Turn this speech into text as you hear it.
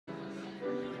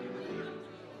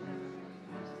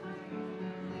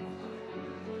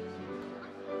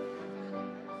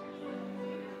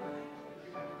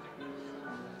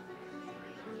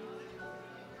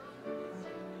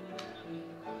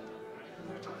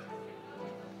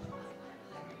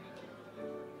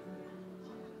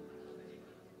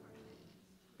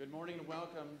Good morning and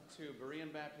welcome to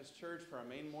Berean Baptist Church for our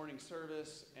main morning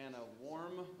service and a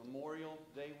warm Memorial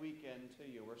Day weekend to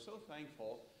you. We're so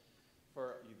thankful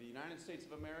for the United States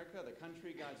of America, the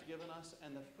country God's given us,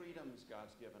 and the freedoms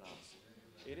God's given us.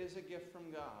 It is a gift from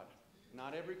God.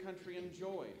 Not every country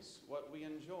enjoys what we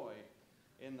enjoy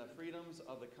in the freedoms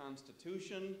of the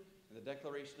Constitution and the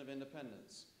Declaration of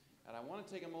Independence. And I want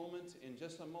to take a moment, in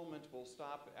just a moment, we'll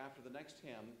stop after the next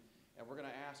hymn, and we're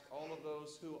going to ask all of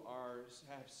those who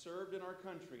have served in our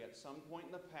country at some point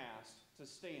in the past to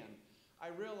stand. I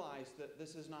realize that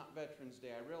this is not Veterans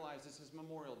Day. I realize this is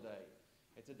Memorial Day.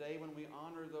 It's a day when we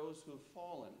honor those who've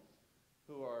fallen,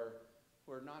 who are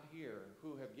not here,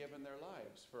 who have given their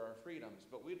lives for our freedoms.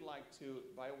 But we'd like to,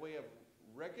 by way of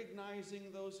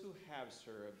recognizing those who have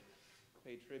served,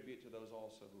 pay tribute to those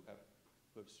also who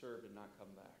have served and not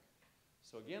come back.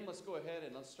 So again, let's go ahead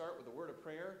and let's start with a word of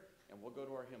prayer, and we'll go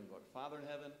to our hymn book. Father in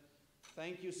heaven,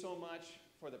 thank you so much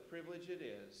for the privilege it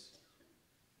is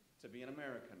to be an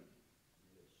American.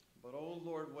 But oh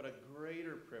Lord, what a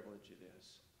greater privilege it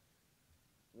is.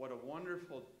 What a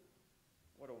wonderful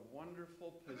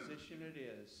position it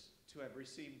is to have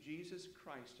received Jesus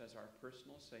Christ as our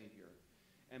personal Savior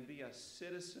and be a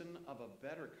citizen of a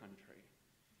better country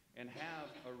and have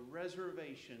a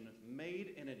reservation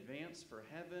made in advance for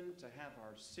heaven, to have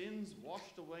our sins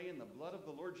washed away in the blood of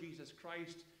the Lord Jesus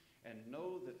Christ, and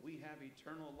know that we have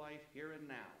eternal life here and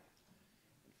now.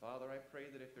 And Father, I pray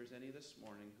that if there's any this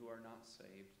morning who are not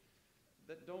saved,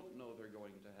 that don't know they're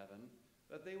going to heaven,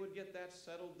 that they would get that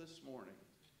settled this morning.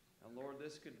 And Lord,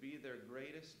 this could be their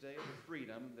greatest day of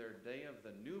freedom, their day of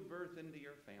the new birth into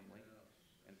your family.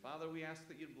 And Father, we ask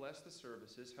that you'd bless the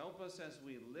services. Help us as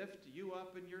we lift you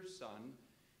up in your Son.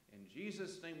 In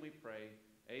Jesus' name we pray,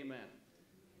 amen.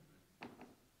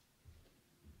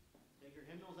 Take your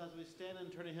hymnals as we stand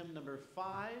and turn to hymn number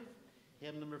 5.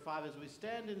 Hymn number 5 as we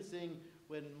stand and sing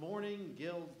When Morning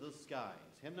Gilds the Skies.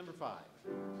 Hymn number 5.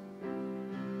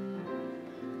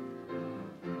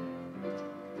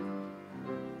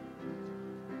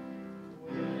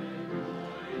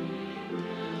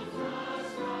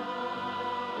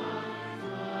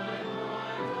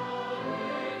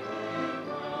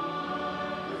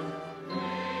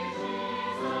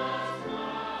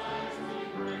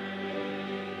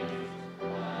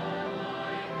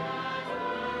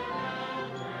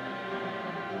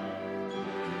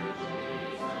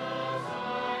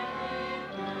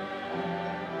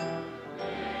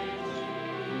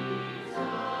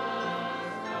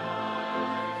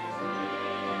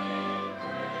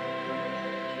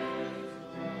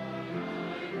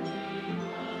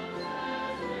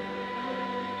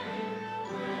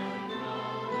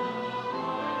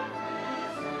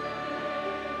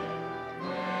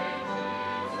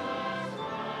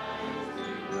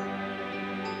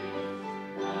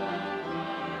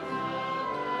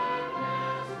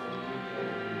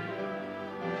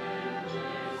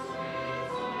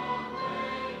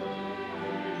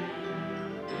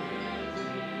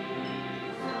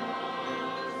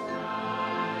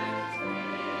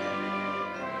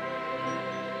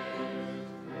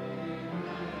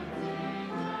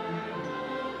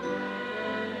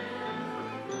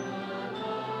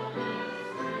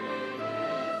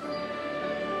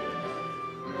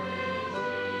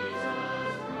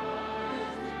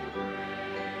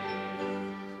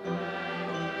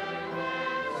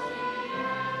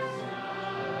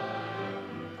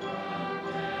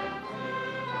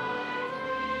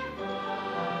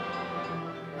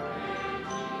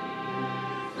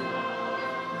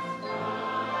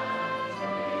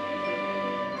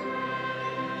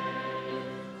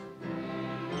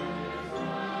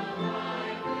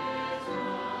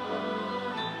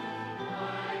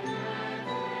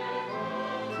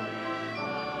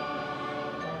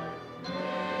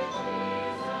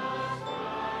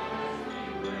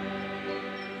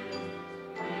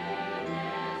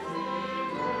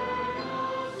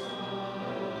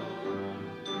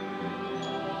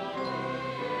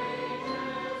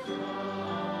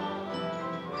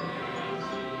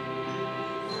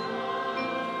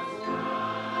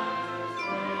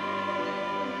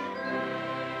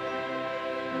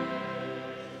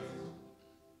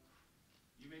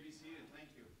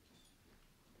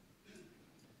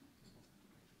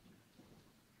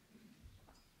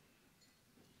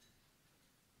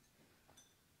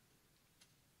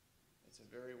 It's a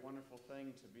very wonderful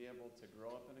thing to be able to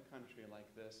grow up in a country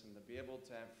like this and to be able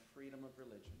to have freedom of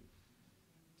religion,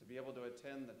 to be able to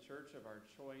attend the church of our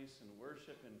choice and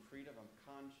worship in freedom of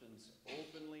conscience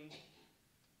openly.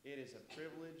 It is a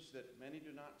privilege that many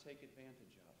do not take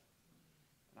advantage of.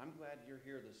 And I'm glad you're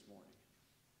here this morning.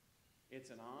 It's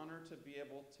an honor to be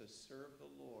able to serve the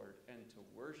Lord and to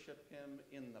worship Him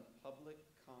in the public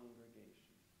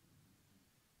congregation.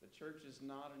 The church is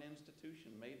not an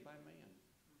institution made by man.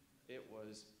 It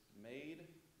was made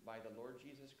by the Lord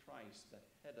Jesus Christ, the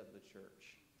head of the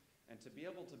church. And to be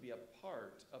able to be a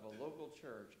part of a local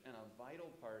church and a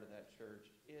vital part of that church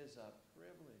is a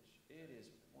privilege. It is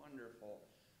wonderful.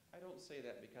 I don't say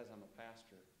that because I'm a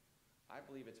pastor. I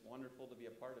believe it's wonderful to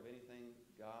be a part of anything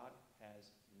God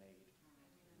has made.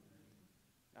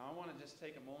 Now, I want to just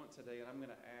take a moment today, and I'm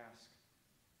going to ask.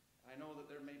 I know that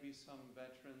there may be some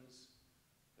veterans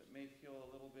that may feel a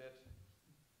little bit,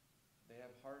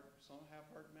 some have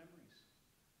hard memories.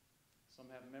 Some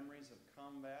have memories of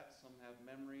combat, some have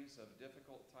memories of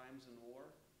difficult times in war.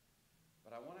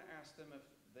 But I want to ask them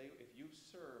if you've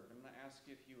served, I'm going to ask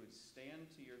you if you would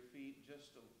stand to your feet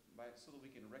so that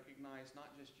we can recognize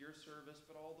not just your service,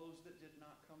 but all those that did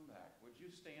not come back. Would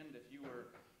you stand if you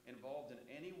were involved in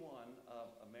any one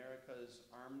of America's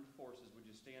armed forces? Would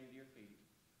you stand to your feet?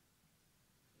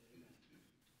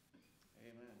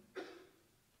 Amen.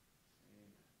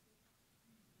 Amen.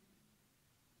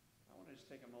 I want to just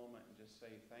take a moment and just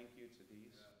say thank you to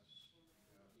these.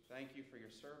 Thank you for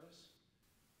your service.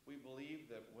 We believe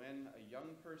that when a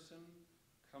young person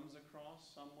comes across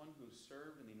someone who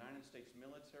served in the United States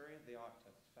military, they ought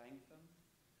to thank them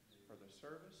for their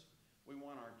service. We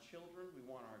want our children, we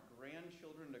want our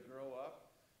grandchildren to grow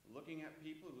up looking at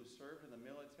people who served in the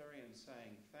military and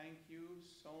saying, thank you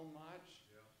so much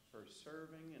for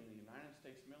serving in the United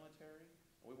States military.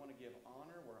 We want to give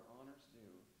honor where honor's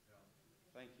due.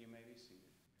 Thank you. You may be seated.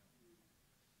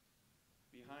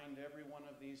 Behind every one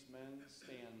of these men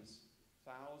stands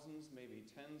thousands, maybe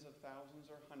tens of thousands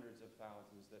or hundreds of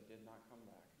thousands that did not come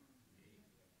back.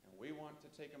 And we want to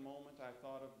take a moment. I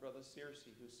thought of Brother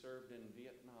Searcy, who served in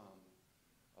Vietnam,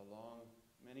 along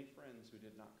many friends who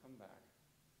did not come back.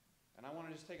 And I want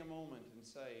to just take a moment and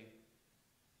say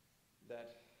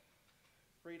that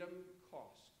freedom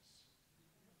costs.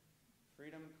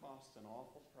 Freedom costs an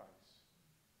awful price.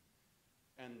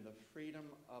 And the freedom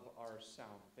of our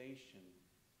salvation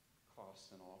costs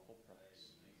an awful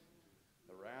price.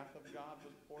 The wrath of God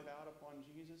was poured out upon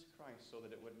Jesus Christ so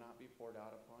that it would not be poured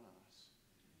out upon us.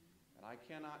 And I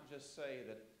cannot just say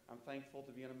that I'm thankful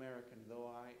to be an American, though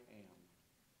I am.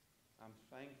 I'm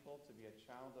thankful to be a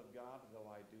child of God, though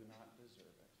I do not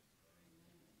deserve it.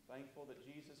 Thankful that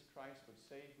Jesus Christ would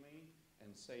save me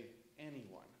and save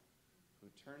anyone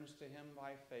who turns to Him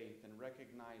by faith and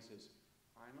recognizes,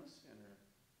 I'm a sinner,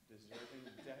 deserving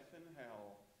death in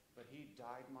hell, but He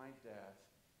died my death.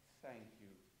 Thank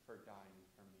you for dying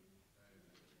for me.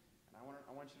 And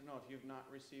I want you to know, if you've not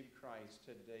received Christ,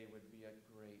 today would be a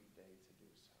great day to do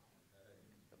so.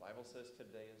 The Bible says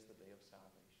today is the day of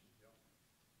salvation.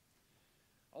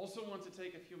 I also want to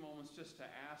take a few moments just to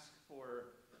ask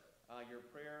for your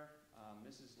prayer.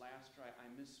 Mrs. Laster, I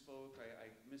misspoke.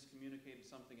 I miscommunicated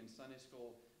something in Sunday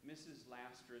school. Mrs.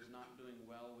 Laster is not doing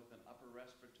well with an upper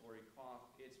respiratory cough.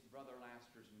 It's Brother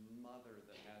Laster's mother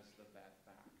that has the bad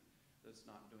back that's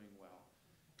not doing well.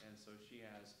 And so she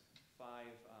has 5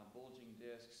 bulging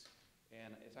discs,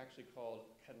 and it's actually called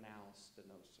canal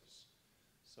stenosis.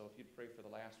 So if you'd pray for the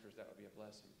Lasters, that would be a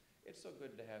blessing. It's so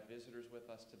good to have visitors with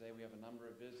us today. We have a number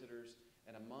of visitors,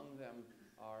 and among them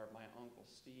are my Uncle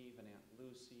Steve and Aunt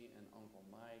Lucy and Uncle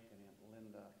Mike and Aunt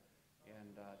Linda.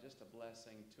 And just a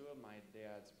blessing. 2 of my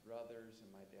dad's brothers and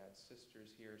my dad's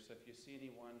sisters here. So if you see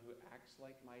anyone who acts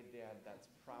like my dad, that's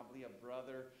probably a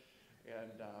brother.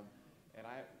 And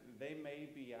they may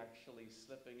be actually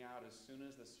slipping out as soon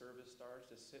as the service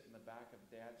starts to sit in the back of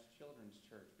Dad's children's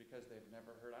church because they've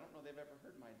never heard, I don't know they've ever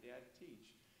heard my dad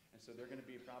teach. And so they're going to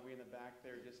be probably in the back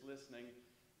there just listening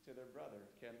to their brother,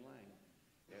 Ken Lang.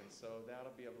 And so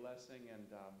that'll be a blessing, and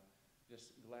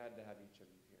just glad to have each of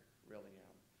you here. Really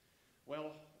am.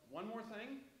 Well, one more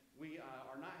thing. We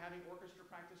are not having orchestra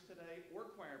practice today or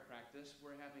choir practice.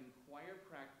 We're having choir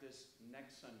practice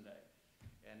next Sunday.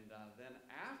 And then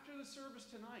after the service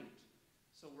tonight,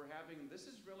 so this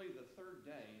is really the 3rd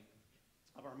day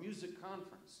of our music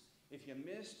conference. If you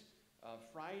missed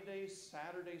Friday,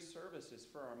 Saturday services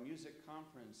for our music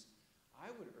conference, I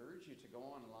would urge you to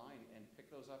go online and pick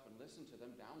those up and listen to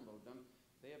them, download them.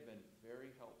 They have been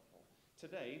very helpful.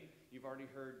 Today, you've already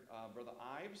heard Brother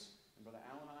Ives, and Brother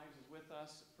Alan Ives is with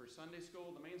us for Sunday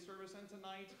school, the main service, and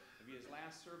tonight will be his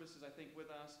last services, I think, with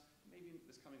us. Maybe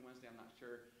this coming Wednesday, I'm not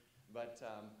sure. But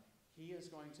he is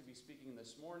going to be speaking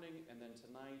this morning, and then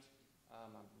tonight,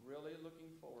 I'm really looking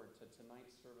forward to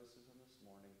tonight's services and this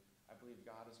morning. I believe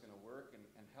God is going to work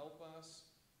and help us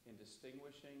in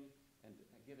distinguishing and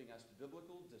giving us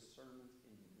biblical discernment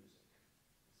in music.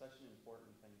 such an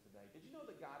important thing today. Did you know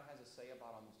that God has a say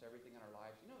about almost everything in our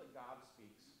lives? You know that God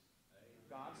speaks.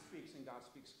 God speaks, and God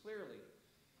speaks clearly.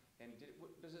 And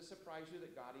does it surprise you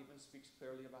that God even speaks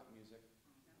clearly about music?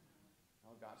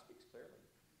 No, God speaks clearly.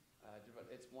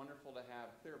 But it's wonderful to have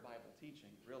clear Bible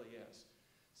teaching. It really is.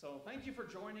 So thank you for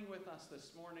joining with us this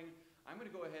morning. I'm going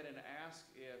to go ahead and ask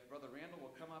if Brother Randall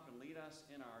will come up and lead us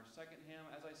in our second hymn.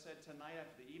 As I said, tonight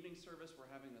after the evening service, we're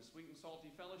having the Sweet and Salty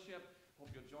Fellowship.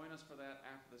 Hope you'll join us for that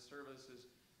after the services.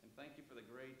 And thank you for the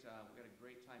we had a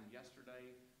great time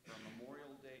yesterday for a Memorial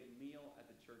Day meal at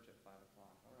the church at 5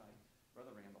 o'clock. All right,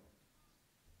 Brother Randall.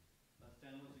 Let's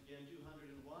stand once again,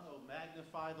 201. Oh,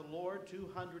 magnify the Lord,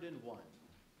 201.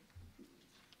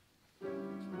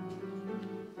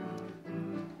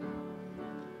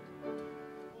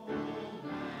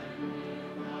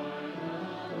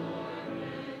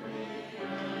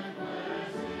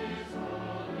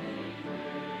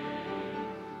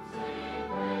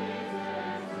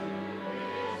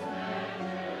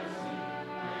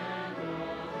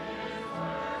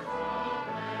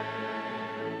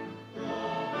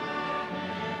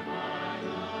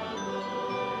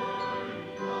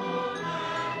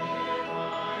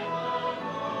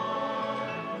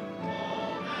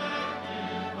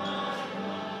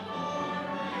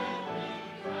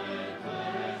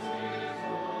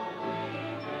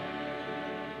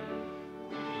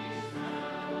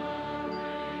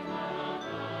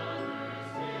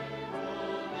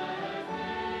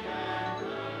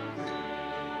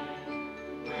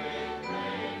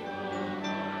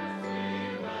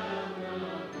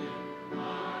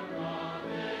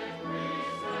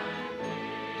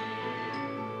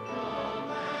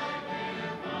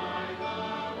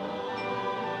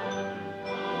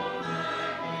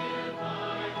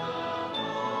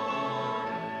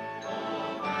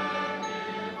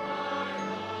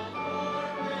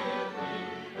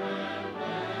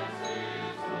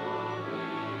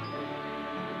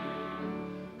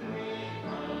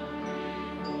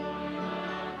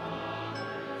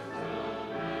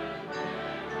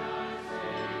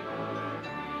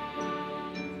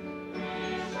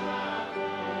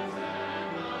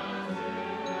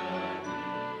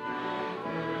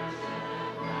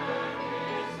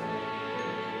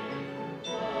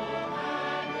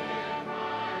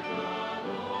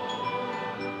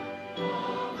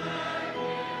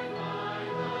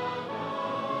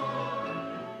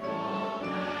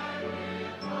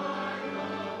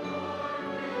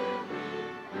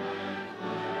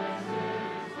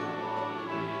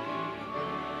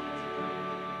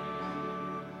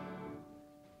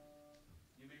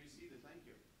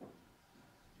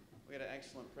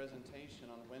 Excellent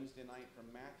presentation on Wednesday night from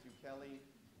Matthew Kelly.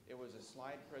 It was a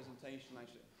slide presentation.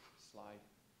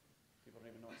 People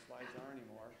don't even know what slides are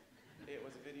anymore. It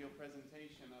was a video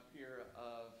presentation up here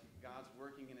of God's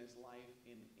working in his life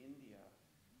in India.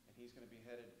 And he's going to be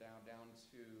headed down to,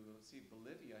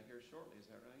 Bolivia here shortly. Is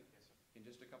that right? Yes, sir. In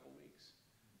just a couple weeks.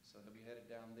 So he'll be headed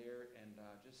down there and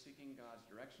just seeking God's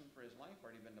direction for his life.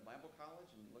 Already been to Bible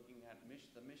college and looking at the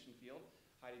mission field.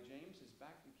 Heidi James is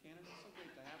back from Canada. So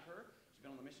great to have her. She's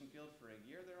been on the mission field for a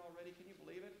year there already. Can you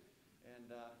believe it?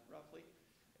 And roughly.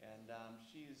 And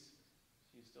she's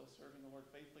still serving the Lord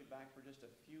faithfully, back for just a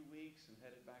few weeks and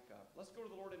headed back up. Let's go to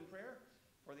the Lord in prayer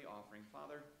for the offering.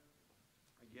 Father,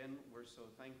 again, we're so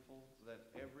thankful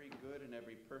that every good and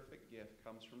every perfect gift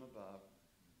comes from above,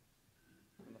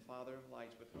 from the Father of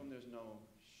lights, with whom there's no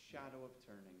shadow of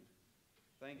turning.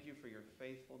 Thank you for your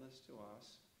faithfulness to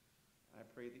us. I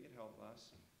pray that you'd help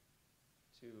us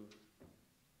to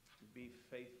be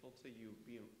faithful to you,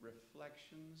 be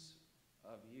reflections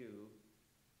of you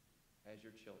as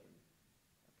your children.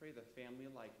 I pray the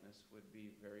family likeness would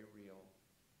be very real.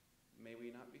 May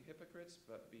we not be hypocrites,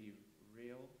 but be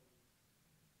real,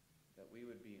 that we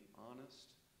would be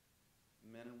honest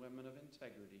men and women of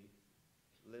integrity,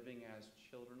 living as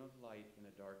children of light in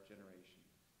a dark generation.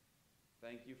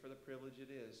 Thank you for the privilege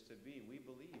it is to be, we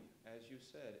believe, as you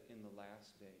said, in the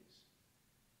last days.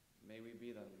 May we be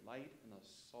the light and the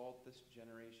salt this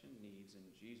generation needs. In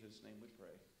Jesus' name we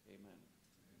pray. Amen.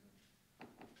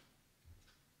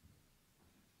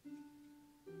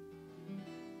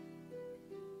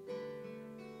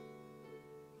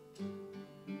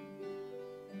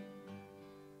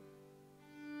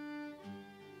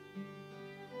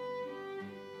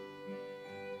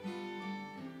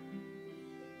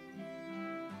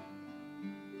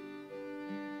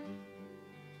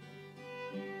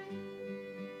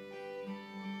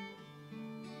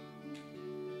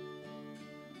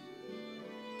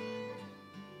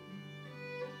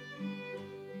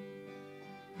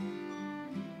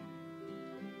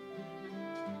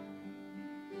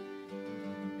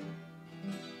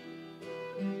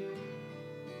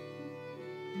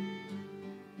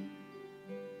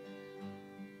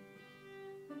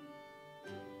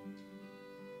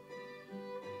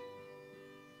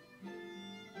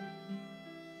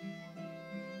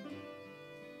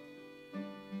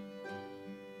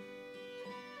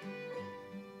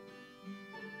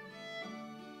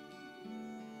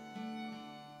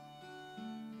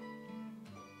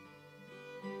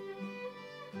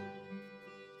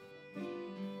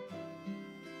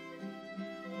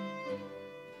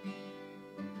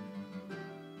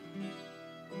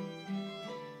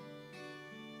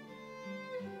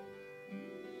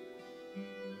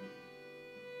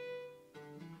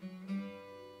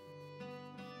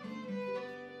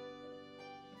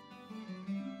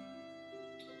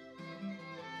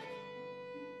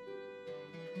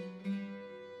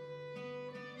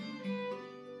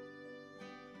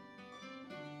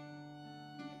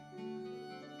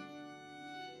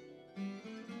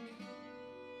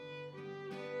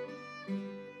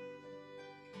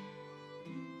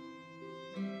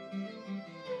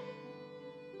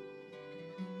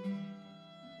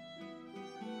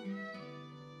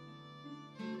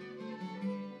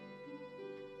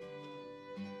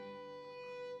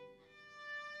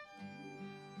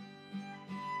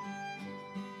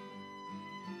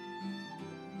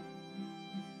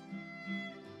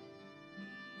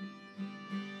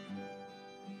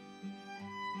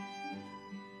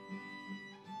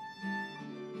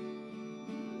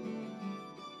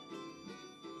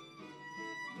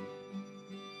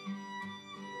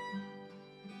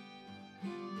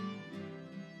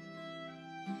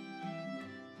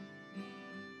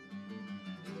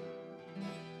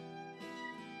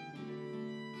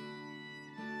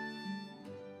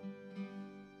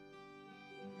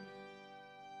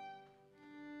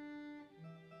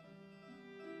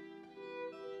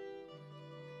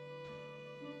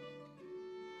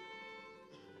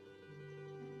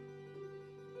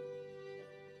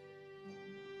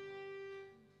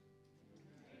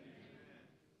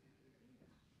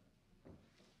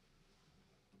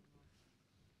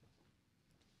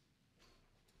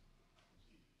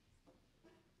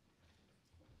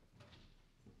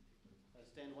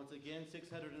 stand once again,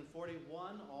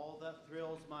 641, All That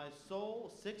Thrills My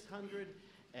Soul,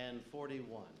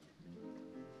 641.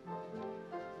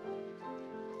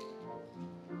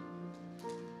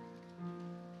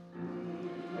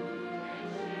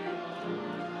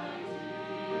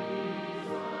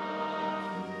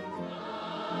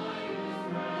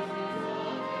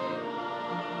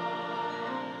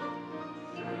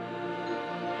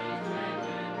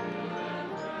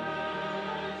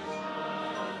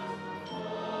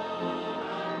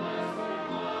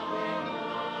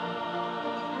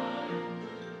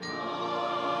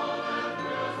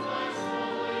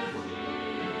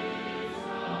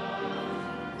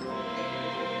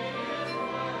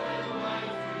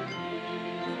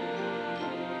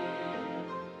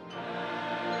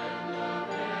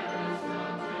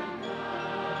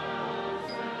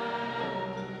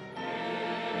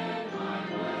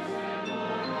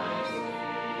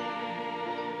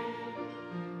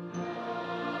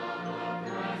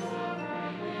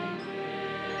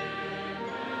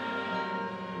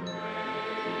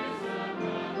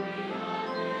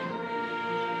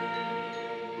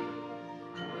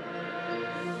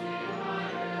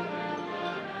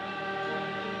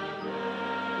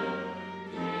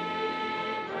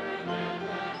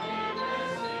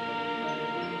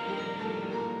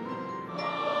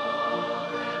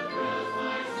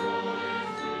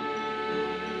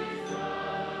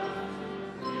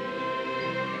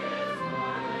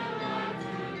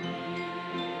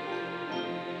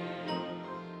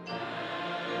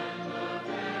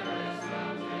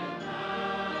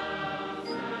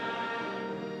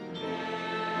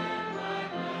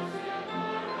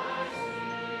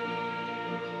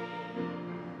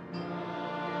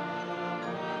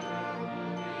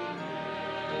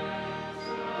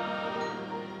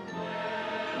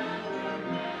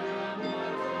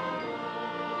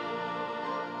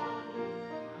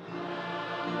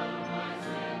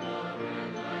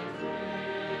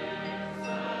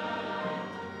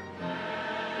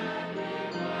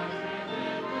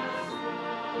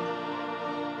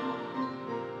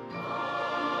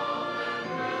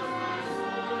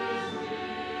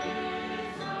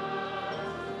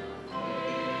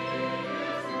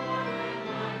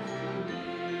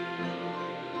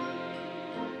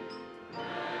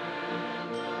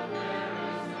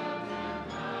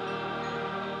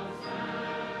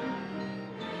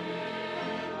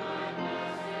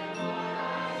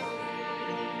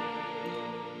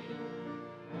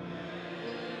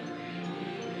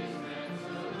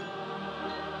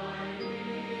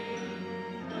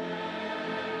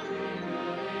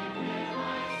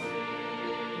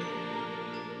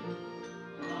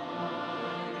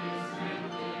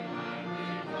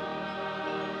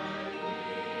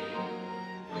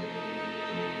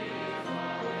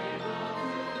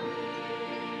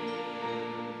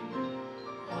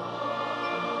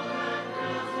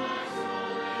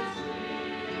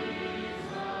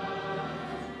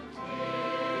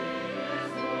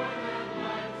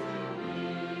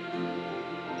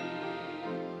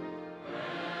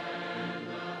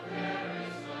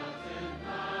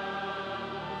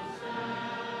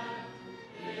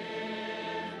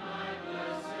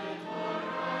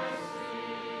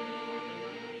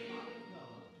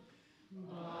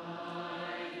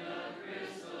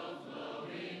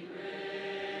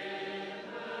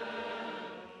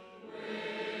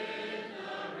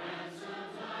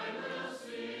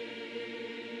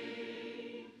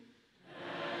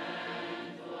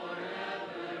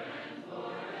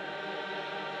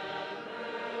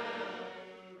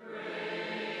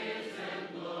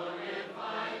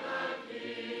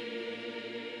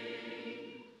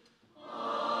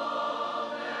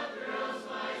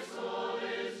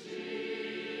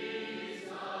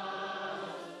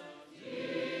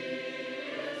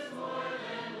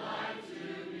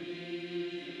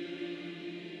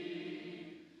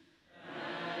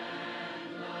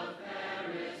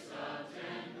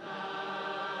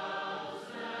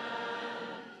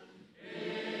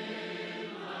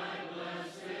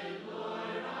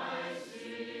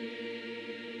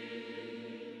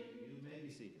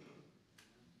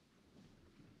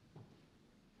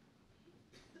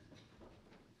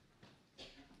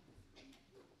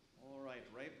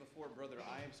 Right before Brother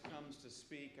Ives comes to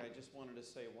speak, I just wanted to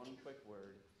say one quick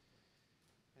word,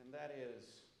 and that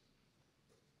is,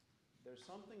 there's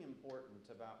something important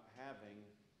about having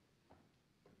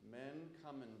men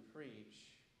come and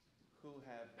preach who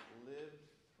have lived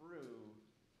through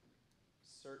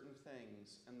certain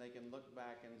things, and they can look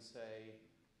back and say,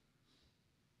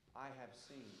 I have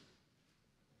seen.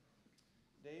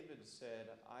 David said,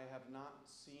 I have not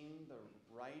seen the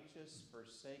righteous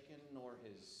forsaken, nor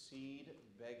his seed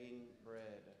begging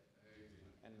bread.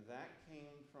 And that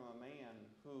came from a man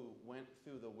who went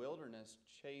through the wilderness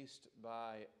chased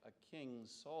by a king,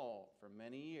 Saul, for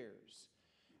many years.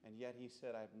 And yet he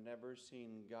said, I've never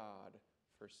seen God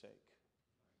forsake.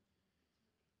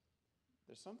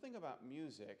 There's something about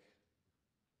music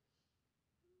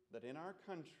that in our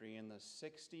country in the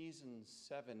 60s and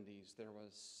 70s, there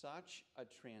was such a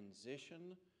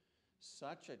transition,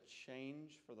 such a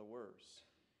change for the worse,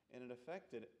 and it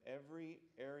affected every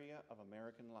area of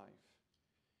American life.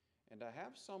 And to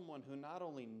have someone who not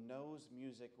only knows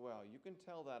music well, you can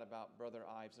tell that about Brother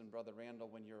Ives and Brother Randall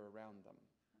when you're around them,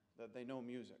 that they know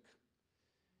music.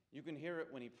 You can hear it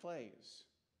when he plays.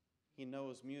 He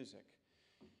knows music.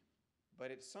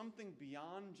 But it's something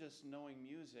beyond just knowing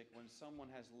music when someone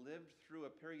has lived through a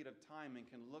period of time and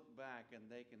can look back and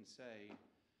they can say,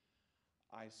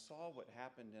 I saw what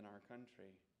happened in our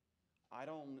country. I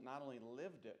not only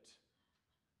lived it,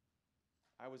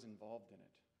 I was involved in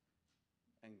it.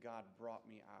 And God brought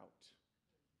me out,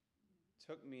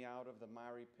 took me out of the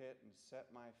miry pit and set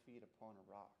my feet upon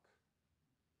a rock.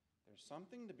 There's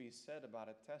something to be said about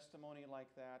a testimony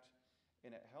like that,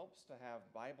 and it helps to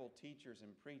have Bible teachers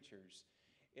and preachers.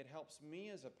 It helps me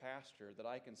as a pastor that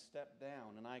I can step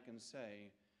down and I can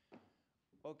say,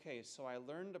 okay, so I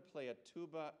learned to play a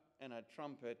tuba and a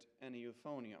trumpet and a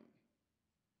euphonium.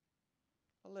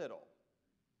 A little.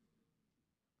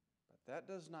 But that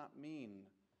does not mean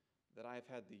that I've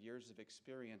had the years of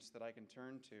experience that I can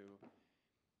turn to.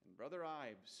 And Brother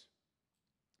Ives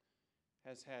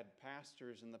has had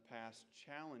pastors in the past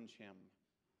challenge him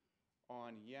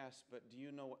on, yes, but do you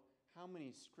know, how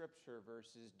many scripture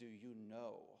verses do you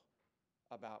know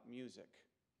about music?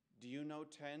 Do you know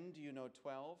 10? Do you know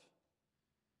 12?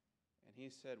 And he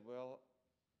said, well,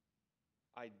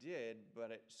 I did,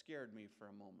 but it scared me for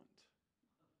a moment.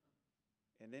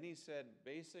 And then he said,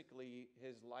 basically,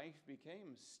 his life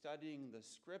became studying the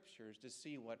scriptures to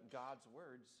see what God's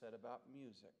word said about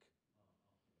music.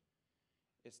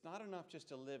 It's not enough just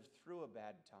to live through a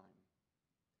bad time,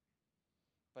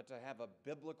 but to have a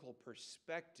biblical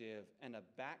perspective and a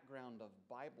background of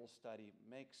Bible study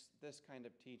makes this kind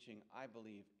of teaching, I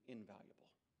believe, invaluable.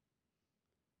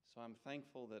 So I'm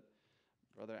thankful that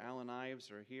Brother Alan Ives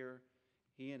are here.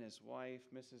 He and his wife,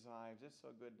 Mrs. Ives, it's so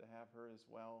good to have her as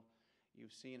well.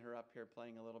 You've seen her up here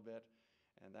playing a little bit,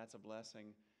 and that's a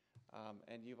blessing.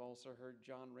 And you've also heard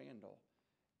John Randall.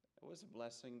 It was a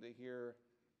blessing to hear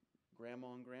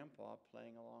Grandma and Grandpa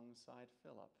playing alongside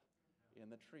Philip in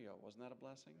the trio. Wasn't that a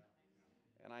blessing?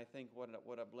 And I think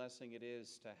what a blessing it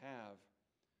is to have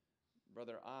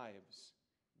Brother Ives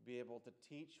be able to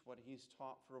teach what he's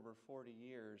taught for over 40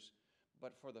 years,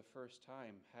 but for the first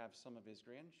time have some of his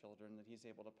grandchildren that he's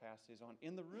able to pass these on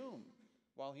in the room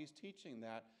while he's teaching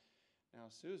that. Now,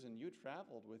 Susan, you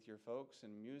traveled with your folks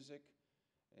in music,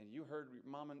 and you heard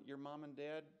your mom and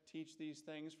dad teach these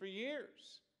things for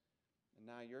years. And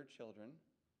now your children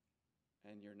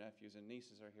and your nephews and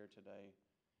nieces are here today.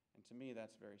 And to me,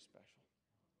 that's very special.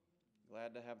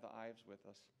 Glad to have the Ives with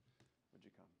us. Would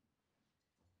you come?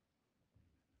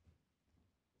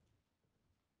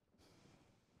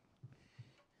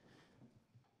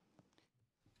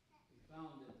 We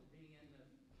found that being in the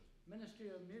ministry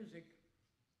of music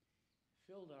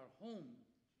filled our home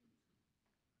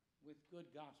with good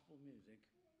gospel music,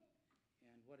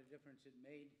 and what a difference it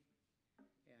made.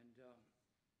 And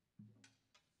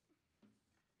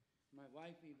my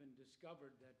wife even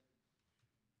discovered that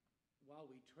while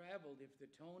we traveled, if the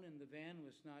tone in the van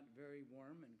was not very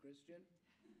warm and Christian,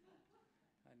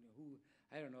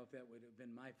 I don't know if that would have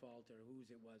been my fault or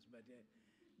whose it was,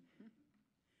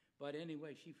 but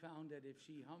anyway, she found that if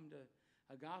she hummed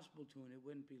a gospel tune, it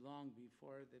wouldn't be long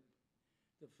before the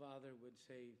father would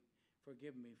say,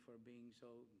 "Forgive me for being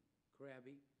so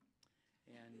crabby,"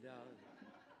 and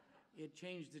it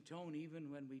changed the tone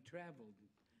even when we traveled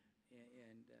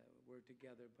and were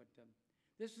together. But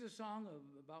this is a song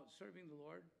about serving the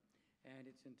Lord, and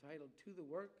it's entitled "To the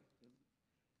Work."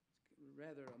 It's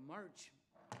rather a march,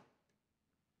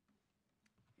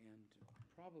 and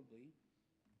probably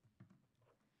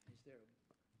is there?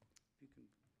 If you can,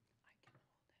 I can hold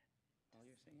it. while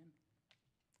you're singing,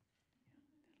 Yeah,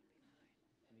 that'll be fine.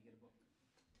 let me get a book.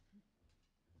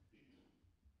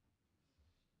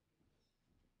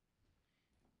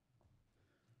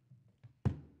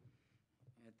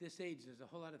 At this age, there's a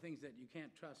whole lot of things that you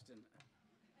can't trust, and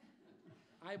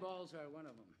eyeballs are one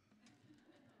of them.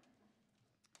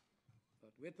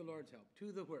 But with the Lord's help,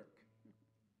 to the work.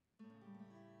 And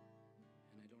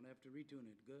I don't have to retune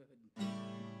it. Good.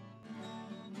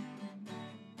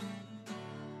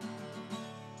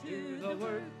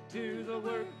 To the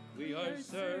work, we are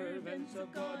servants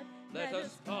of God. Let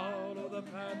us follow the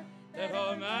path that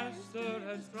our Master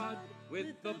has trod.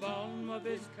 With the balm of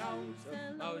his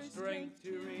counsel, our strength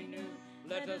to renew.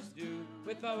 Let us do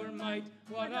with our might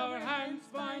what our hands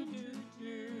find to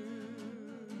do.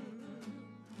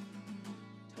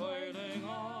 Toiling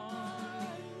on,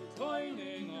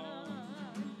 toiling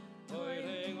on,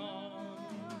 toiling on,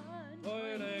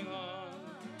 toiling on.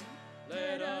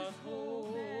 Let us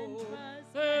hope,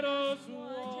 let us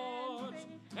watch,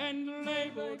 and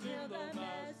labor till the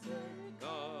Master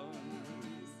comes.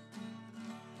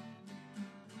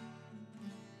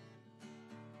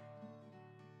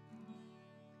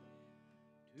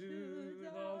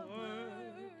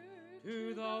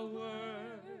 To the work,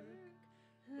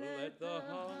 let the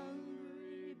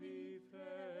hungry be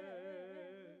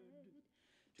fed.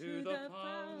 To the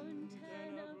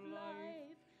fountain of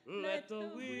life, let the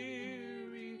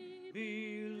weary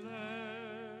be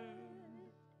led.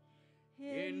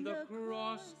 In the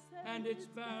cross and its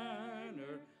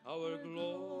banner, our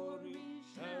glory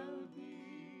shall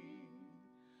be.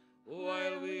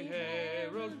 While we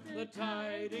herald the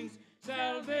tidings,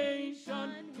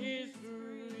 salvation is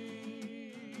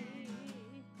free.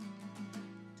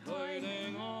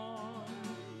 Toiling on,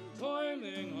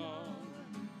 toiling on,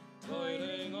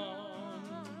 toiling on,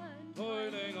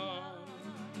 toiling on.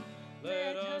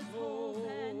 Let us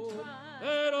hope,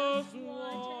 let us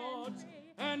watch,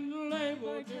 and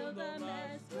labor till the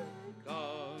Master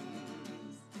comes.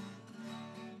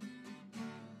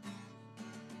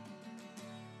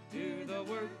 To the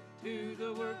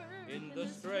work, in the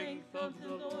strength of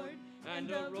the Lord,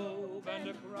 and a robe and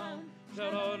a crown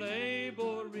shall our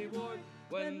labor reward.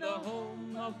 When the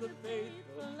home of the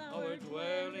faithful our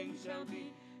dwelling shall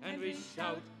be, and we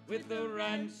shout with the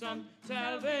ransom,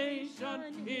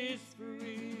 salvation is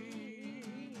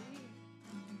free.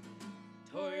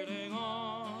 Toiling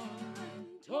on,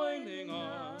 toiling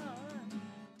on,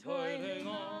 toiling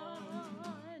on,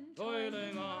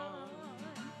 toiling on.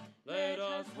 Let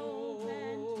us hope,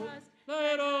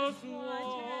 let us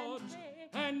watch,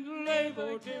 and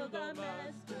labor till the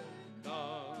Master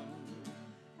comes,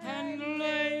 and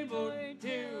labor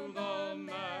till the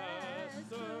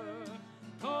Master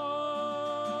comes.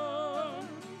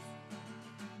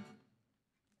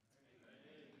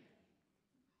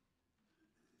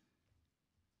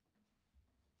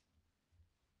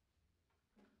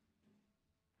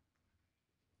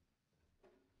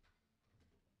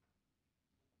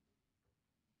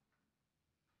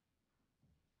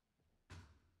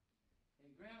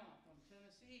 And Grandma from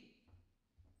Tennessee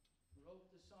wrote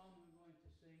the song we're going to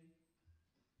sing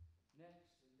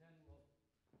next, and then we'll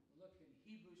look in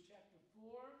Hebrews chapter 4,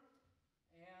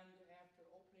 and after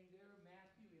opening there,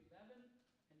 Matthew 11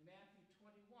 and Matthew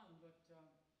 21. But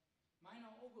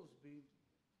Mina Oglesby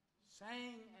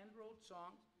sang and wrote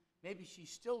songs. Maybe she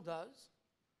still does.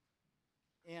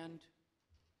 And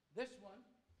this one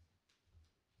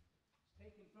is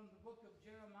taken from the book of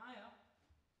Jeremiah,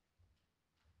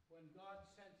 when God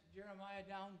sent Jeremiah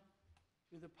down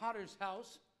to the potter's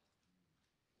house.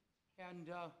 And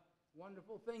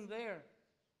wonderful thing there.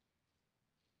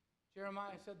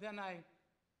 Jeremiah said, then I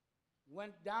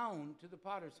went down to the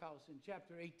potter's house in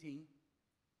chapter 18,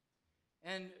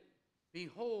 and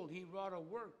behold, he wrought a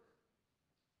work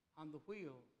on the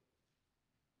wheel.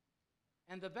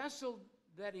 And the vessel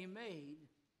that he made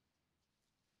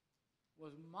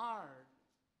was marred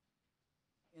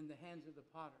in the hands of the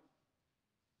potter.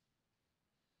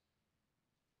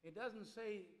 It doesn't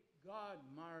say God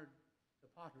marred the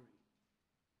pottery.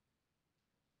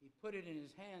 He put it in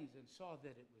his hands and saw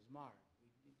that it was marred. We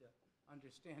need to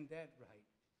understand that right.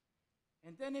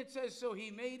 And then it says, so he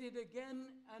made it again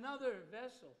another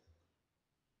vessel,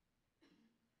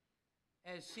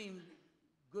 as seemed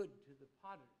good to the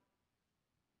potter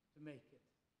to make it.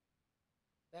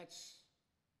 That's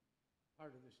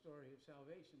part of the story of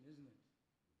salvation, isn't it?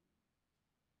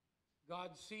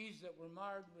 God sees that we're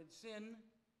marred with sin.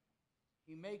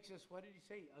 He makes us, what did he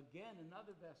say? Again,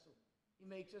 another vessel. He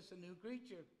makes us a new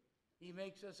creature. He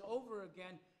makes us over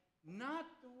again, not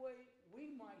the way we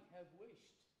might have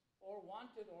wished or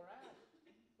wanted or asked,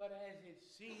 but as it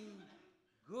seemed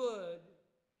good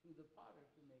to the potter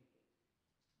to make it.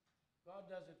 God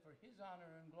does it for his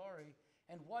honor and glory,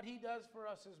 and what he does for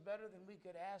us is better than we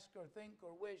could ask or think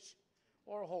or wish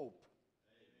or hope.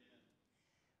 Amen.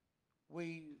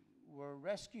 We were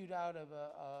rescued out of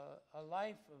a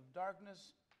life of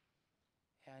darkness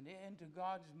and into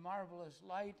God's marvelous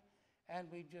light, and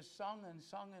we've just sung and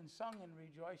sung and sung and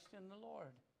rejoiced in the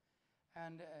Lord.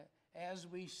 And as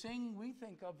we sing, we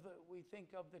think of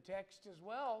the text as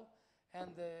well,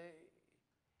 and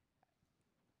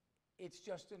it's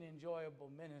just an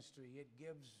enjoyable ministry. It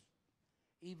gives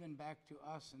even back to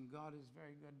us, and God is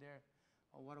very good there.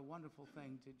 Oh, what a wonderful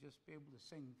thing to just be able to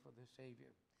sing for the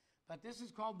Savior. But this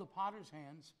is called The Potter's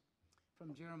Hands,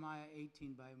 from Jeremiah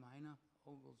 18 by Mina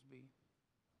Oglesby.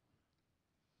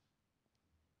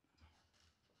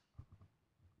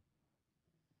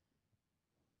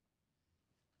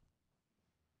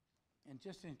 And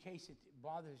just in case it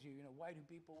bothers you, why do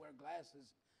people wear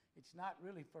glasses? It's not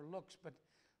really for looks, but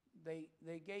they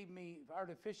gave me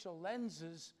artificial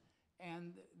lenses,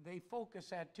 and they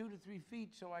focus at 2 to 3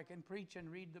 feet so I can preach and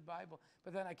read the Bible.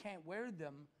 But then I can't wear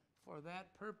them for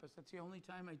that purpose. That's the only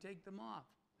time I take them off.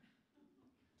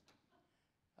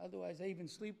 Otherwise, I even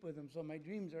sleep with them, so my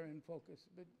dreams are in focus.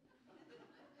 But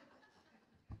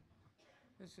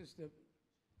this is the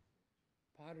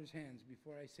Potter's Hands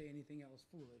before I say anything else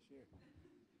foolish here.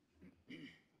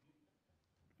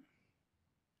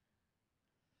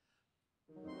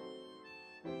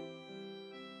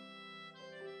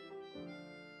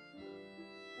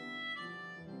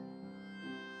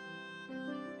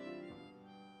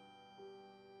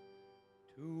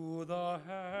 To the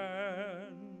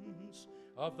hands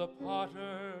of the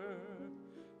potter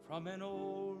from an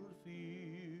old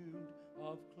field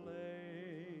of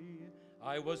clay,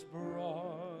 I was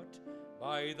brought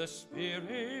by the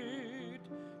Spirit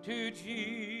to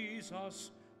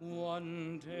Jesus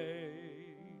one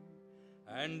day,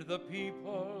 and the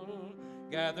people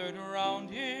gathered round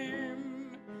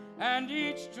him, and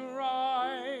each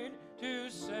tried to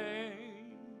say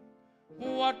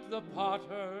what the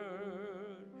potter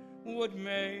would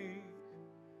make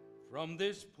from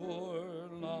this poor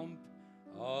lump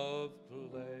of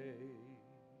clay.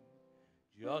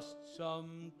 Just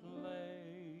some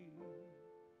clay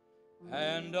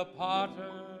and a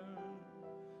potter,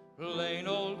 plain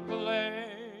old clay.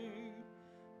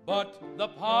 But the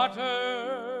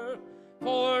potter,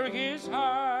 for his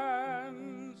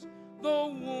hands, though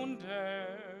wounded,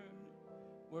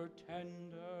 were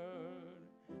tender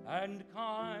and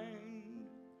kind,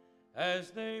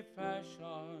 as they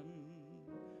fashioned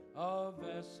a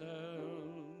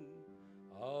vessel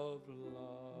of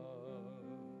love.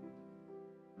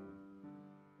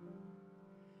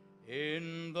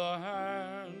 In the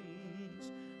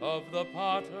hands of the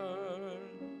potter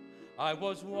I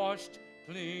was washed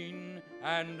clean,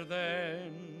 and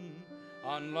then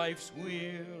on life's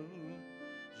wheel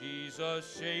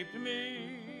Jesus shaped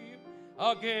me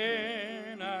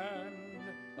again and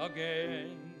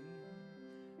again.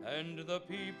 And the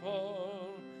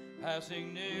people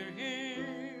passing near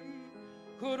him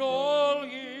could all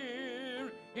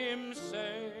hear him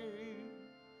say,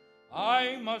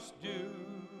 I must do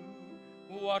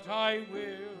what I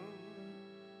will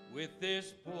with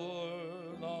this poor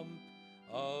lump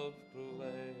of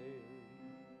clay.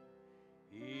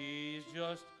 He's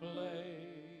just clay,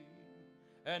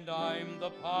 and I'm the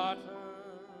potter,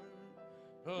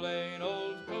 plain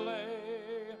old clay.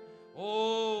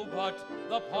 Oh, but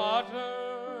the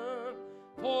potter,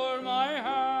 for my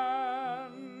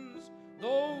hands,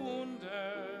 though wounded,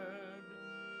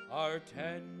 are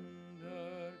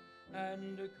tender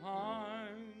and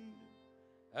kind,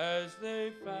 as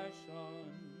they fashion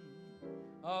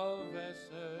a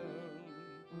vessel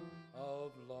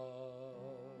of love.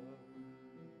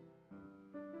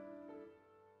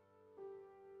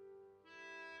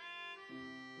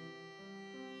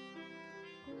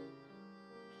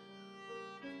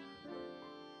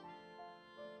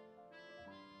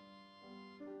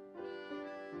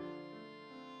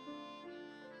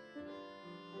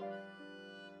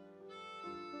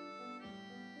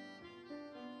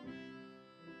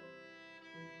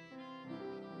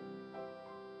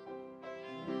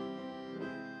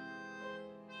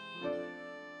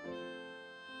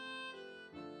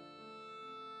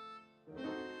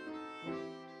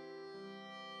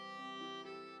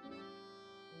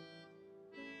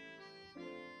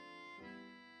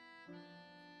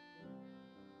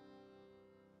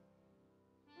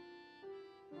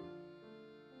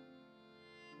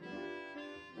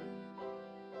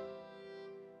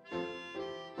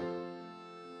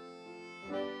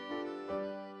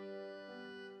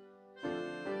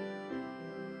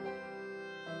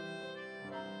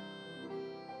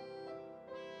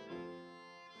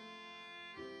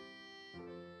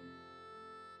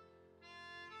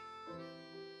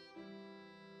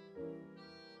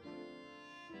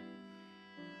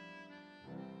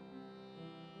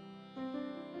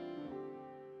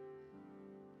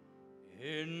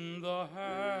 In the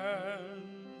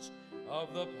hands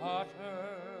of the potter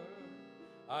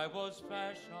I was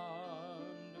fashioned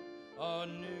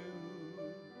anew,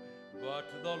 but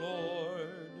the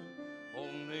Lord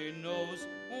only knows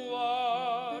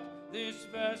what this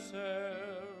vessel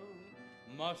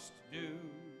must do.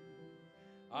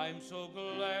 I'm so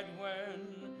glad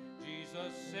when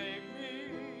Jesus saved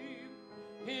me.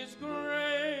 His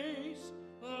grace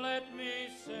let me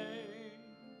say,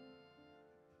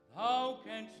 thou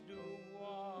canst do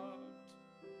what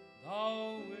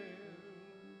thou wilt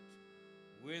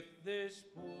with this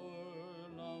poor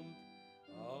lump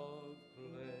of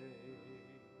clay.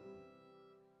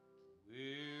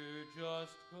 We're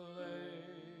just clay,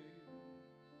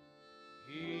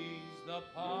 he's the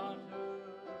potter,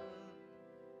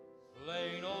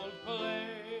 plain old clay.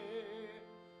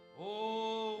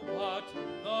 Oh, but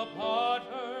the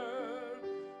potter,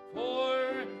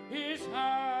 for his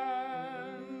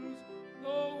hands,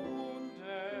 though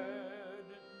wounded,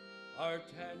 are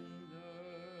tender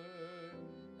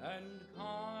and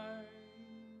kind,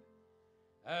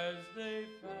 as they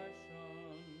fashion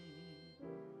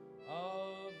a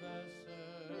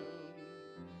vessel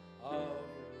of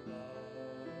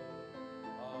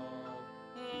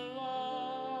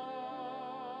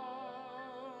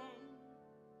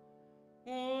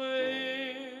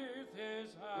with his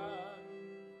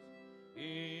hands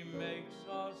he makes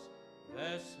us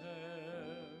vessels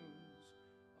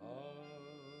of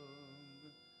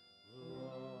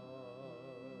love.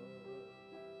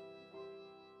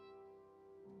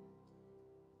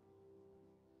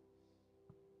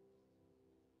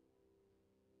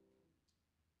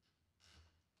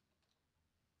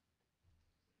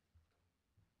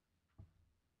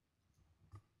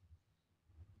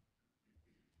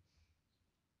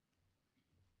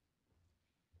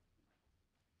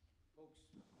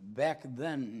 Back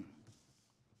then,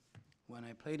 when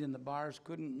I played in the bars,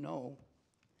 couldn't know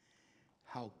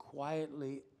how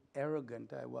quietly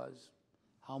arrogant I was,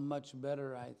 how much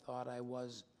better I thought I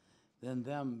was than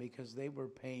them, because they were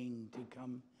paying to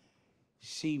come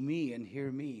see me and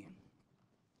hear me.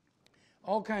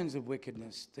 All kinds of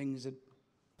wickedness, things that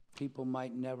people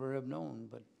might never have known,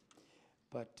 but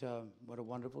what a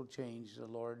wonderful change the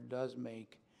Lord does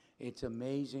make. It's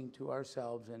amazing to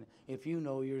ourselves, and if you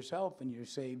know yourself and you're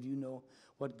saved, you know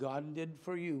what God did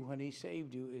for you when he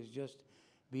saved you is just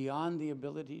beyond the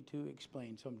ability to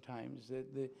explain sometimes.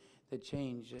 The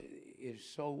change is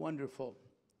so wonderful,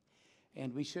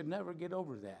 and we should never get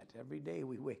over that. Every day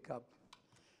we wake up,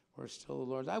 we're still the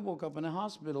Lord's. I woke up in a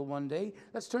hospital one day.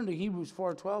 Let's turn to Hebrews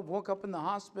 4:12. Woke up in the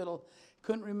hospital,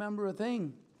 couldn't remember a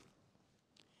thing.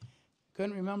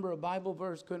 Couldn't remember a Bible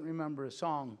verse, couldn't remember a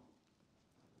song.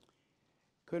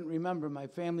 Couldn't remember my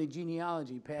family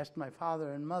genealogy past my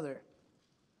father and mother.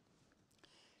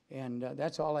 And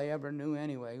that's all I ever knew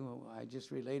anyway. Well, I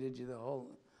just related you the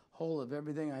whole of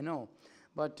everything I know.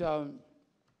 But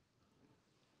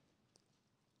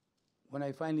when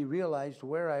I finally realized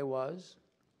where I was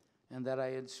and that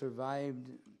I had survived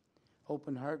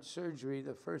open heart surgery,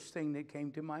 the first thing that came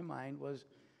to my mind was,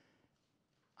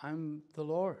 I'm the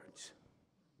Lord's.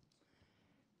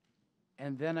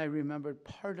 And then I remembered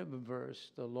part of a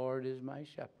verse, the Lord is my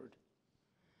shepherd.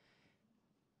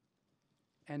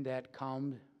 And that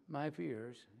calmed my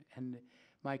fears and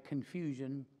my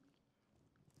confusion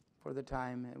for the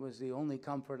time. It was the only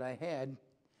comfort I had,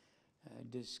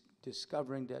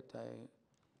 discovering that I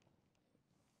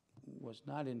was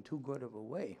not in too good of a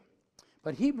way.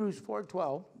 But Hebrews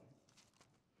 4:12,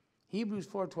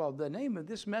 the name of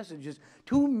this message is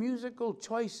two musical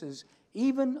choices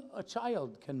even a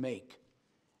child can make.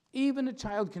 Even a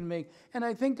child can make. And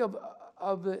I think of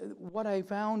what I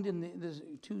found in the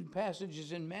two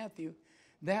passages in Matthew,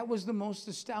 that was the most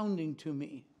astounding to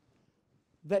me.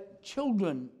 That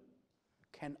children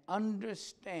can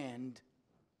understand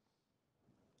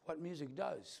what music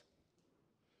does,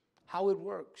 how it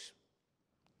works.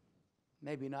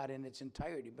 Maybe not in its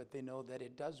entirety, but they know that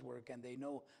it does work and they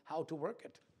know how to work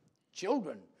it.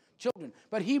 Children.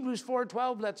 But Hebrews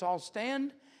 4:12, let's all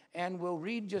stand. And we'll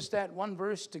read just that one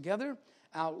verse together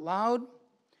out loud.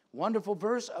 Wonderful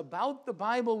verse about the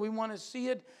Bible. We want to see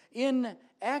it in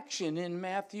action in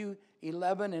Matthew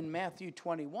 11 and Matthew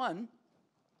 21.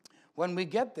 When we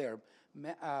get there,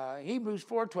 Hebrews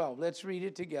 4:12, let's read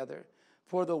it together.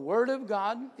 For the word of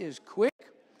God is quick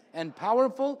and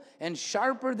powerful and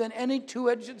sharper than any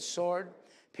two-edged sword,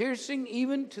 piercing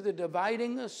even to the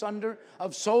dividing asunder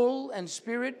of soul and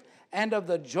spirit and of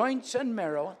the joints and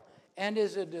marrow, and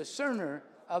is a discerner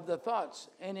of the thoughts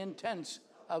and intents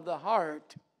of the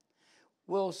heart.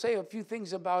 We'll say a few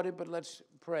things about it, but let's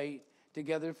pray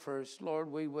together first. Lord,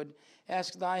 we would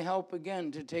ask thy help again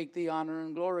to take the honor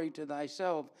and glory to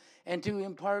thyself and to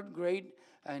impart great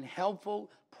and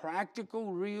helpful,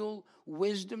 practical, real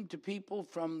wisdom to people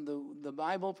from the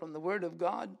Bible, from the Word of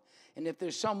God. And if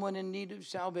there's someone in need of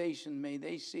salvation, may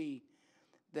they see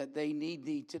that they need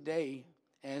thee today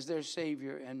as their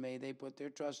Savior, and may they put their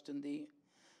trust in Thee.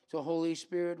 So, Holy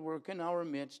Spirit, work in our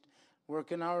midst,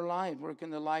 work in our lives, work in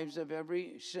the lives of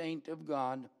every saint of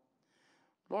God.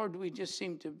 Lord, we just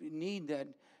seem to need that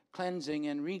cleansing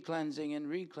and recleansing and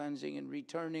recleansing and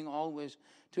returning always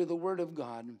to the Word of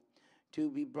God to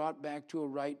be brought back to a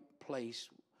right place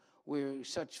where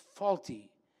such faulty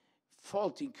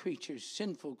creatures,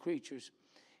 sinful creatures.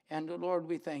 And Lord,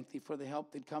 we thank Thee for the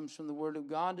help that comes from the Word of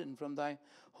God and from Thy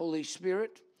Holy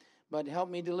Spirit. But help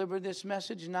me deliver this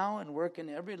message now and work in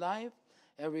every life,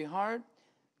 every heart.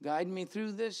 Guide me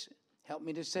through this. Help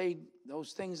me to say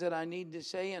those things that I need to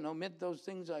say and omit those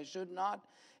things I should not.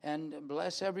 And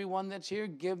bless everyone that's here.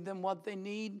 Give them what they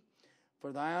need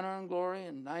for Thy honor and glory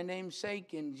and Thy name's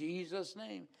sake. In Jesus'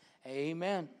 name,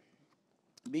 amen.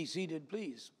 Be seated,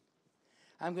 please.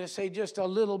 I'm going to say just a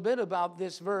little bit about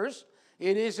this verse.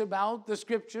 It is about the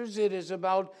Scriptures. It is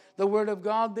about the Word of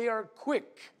God. They are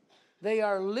quick. They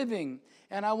are living.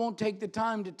 And I won't take the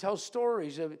time to tell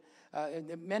stories of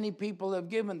that many people have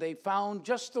given. They found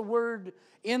just the word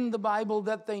in the Bible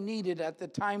that they needed at the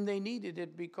time they needed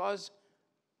it, because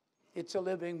it's a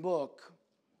living book.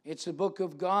 It's a book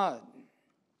of God.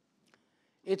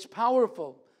 It's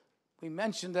powerful. We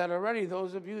mentioned that already.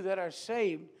 Those of you that are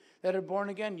saved, that are born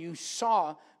again, you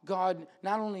saw God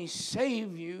not only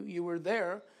save you, you were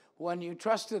there when you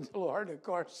trusted the Lord, of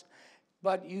course,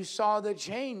 but you saw the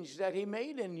change that He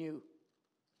made in you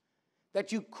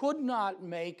that you could not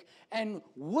make and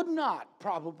would not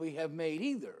probably have made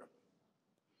either.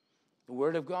 The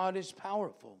Word of God is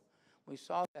powerful. We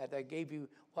saw that. I gave you,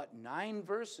 9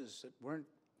 verses that weren't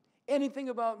anything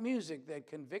about music that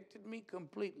convicted me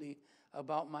completely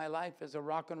about my life as a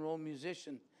rock and roll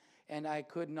musician. And I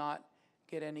could not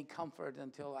get any comfort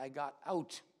until I got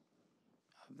out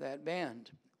of that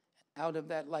band, out of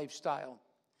that lifestyle.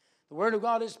 The Word of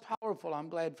God is powerful. I'm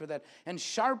glad for that. And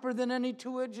sharper than any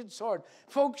two-edged sword.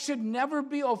 Folks should never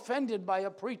be offended by a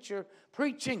preacher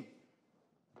preaching.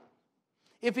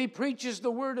 If he preaches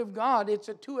the Word of God, it's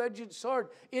a two-edged sword.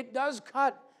 It does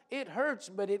cut. It hurts,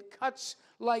 but it cuts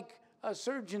like a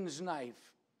surgeon's knife,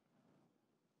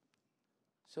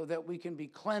 so that we can be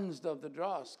cleansed of the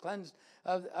dross, cleansed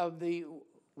of the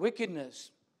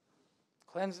wickedness,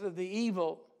 cleansed of the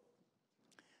evil.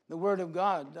 The Word of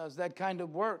God does that kind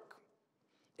of work.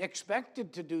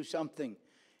 Expected to do something.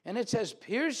 And it says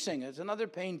piercing. It's another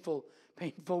painful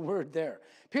word there.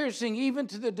 Piercing even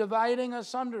to the dividing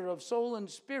asunder of soul and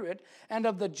spirit, and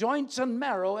of the joints and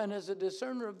marrow, and as a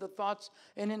discerner of the thoughts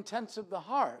and intents of the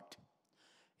heart.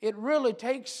 It really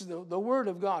takes the Word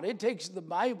of God. It takes the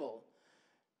Bible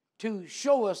to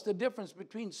show us the difference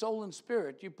between soul and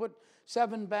spirit. You put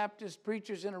 7 Baptist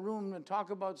preachers in a room and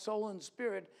talk about soul and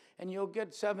spirit, and you'll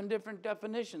get 7 different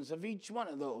definitions of each one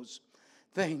of those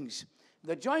things.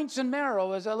 The joints and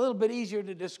marrow is a little bit easier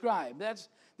to describe. That's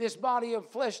this body of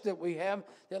flesh that we have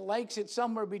that likes it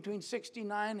somewhere between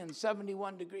 69 and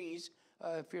 71 degrees,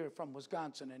 if you're from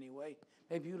Wisconsin anyway.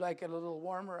 Maybe you like it a little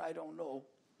warmer, I don't know.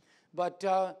 But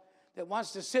that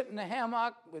wants to sit in a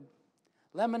hammock with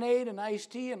lemonade and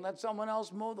iced tea and let someone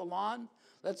else mow the lawn,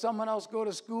 let someone else go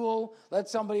to school, let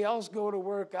somebody else go to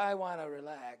work. I want to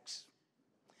relax.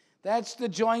 That's the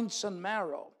joints and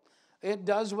marrow. It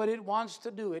does what it wants to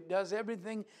do. It does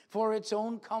everything for its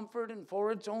own comfort and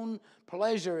for its own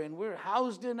pleasure, and we're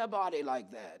housed in a body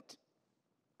like that.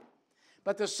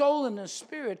 But the soul and the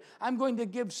spirit, I'm going to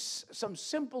give some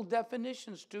simple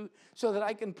definitions to so that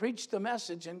I can preach the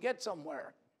message and get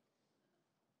somewhere.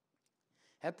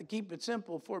 Have to keep it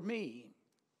simple for me.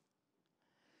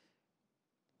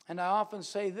 And I often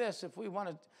say this, if we want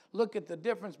to look at the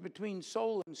difference between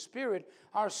soul and spirit,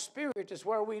 our spirit is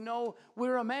where we know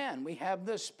we're a man. We have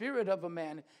the spirit of a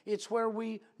man. It's where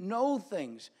we know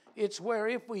things. It's where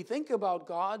if we think about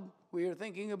God, we are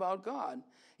thinking about God.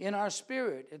 In our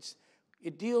spirit,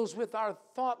 it deals with our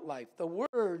thought life. The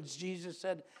words, Jesus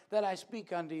said, that I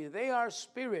speak unto you, they are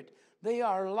spirit, they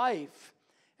are life.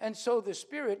 And so the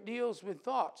spirit deals with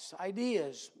thoughts,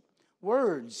 ideas,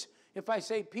 words. If I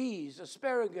say peas,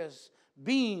 asparagus,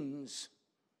 beans,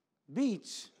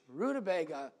 beets,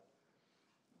 rutabaga,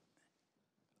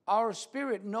 our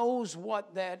spirit knows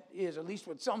what that is, at least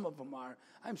what some of them are.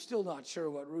 I'm still not sure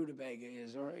what rutabaga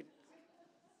is, all right?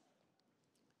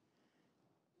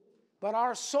 But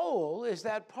our soul is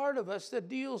that part of us that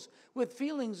deals with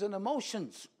feelings and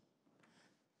emotions.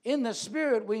 In the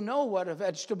spirit, we know what a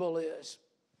vegetable is.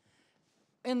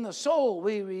 In the soul,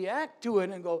 we react to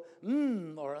it and go,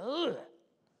 or ugh.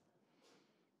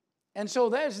 And so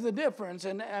that's the difference,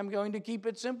 and I'm going to keep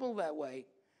it simple that way.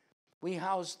 We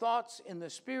house thoughts in the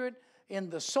spirit,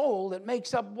 in the soul that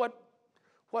makes up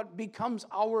what becomes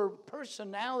our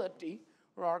personality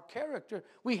or our character.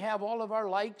 We have all of our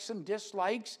likes and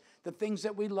dislikes, the things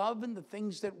that we love and the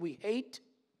things that we hate,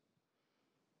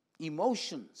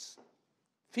 emotions,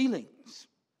 feelings.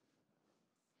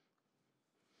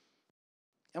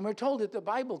 And we're told that the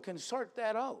Bible can sort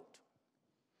that out.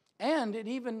 And it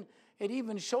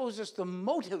even shows us the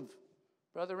motive.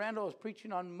 Brother Randall was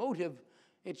preaching on motive.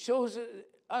 It shows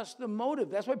us the motive.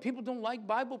 That's why people don't like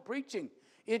Bible preaching.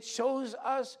 It shows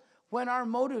us when our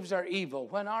motives are evil,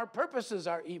 when our purposes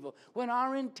are evil, when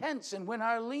our intents and when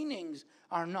our leanings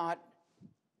are not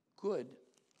good.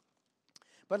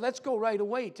 But let's go right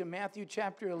away to Matthew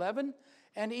chapter 11.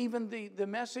 And even the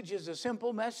message is a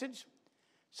simple message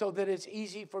so that it's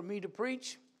easy for me to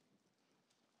preach.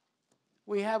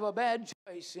 We have a bad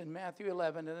choice in Matthew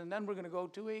 11, and then we're going to go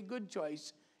to a good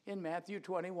choice in Matthew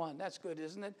 21. That's good,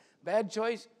 isn't it? Bad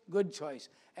choice, good choice.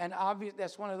 And obviously,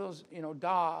 that's one of those,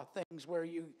 things where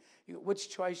you which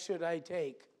choice should I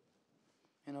take?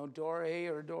 Door A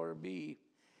or door B?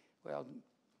 Well,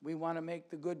 we want to make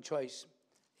the good choice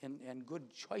and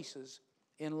good choices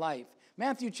in life.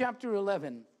 Matthew chapter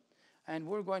 11, and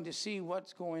we're going to see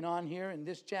what's going on here in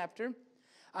this chapter.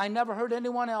 I never heard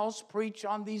anyone else preach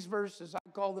on these verses. I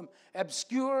call them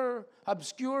obscure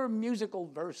musical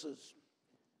verses.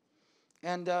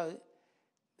 And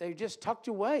they're just tucked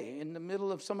away in the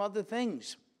middle of some other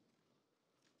things.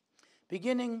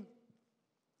 Beginning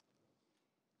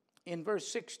in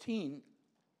verse 16,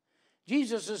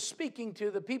 Jesus is speaking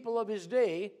to the people of his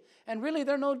day, and really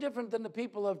they're no different than the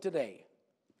people of today.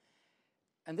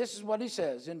 And this is what he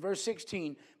says in verse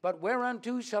 16, "But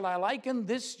whereunto shall I liken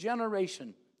this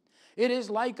generation? It is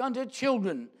like unto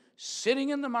children sitting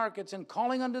in the markets and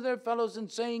calling unto their fellows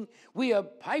and saying, We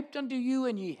have piped unto you,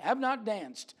 and ye have not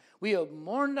danced. We have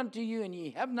mourned unto you, and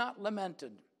ye have not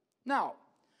lamented." Now,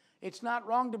 it's not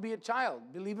wrong to be a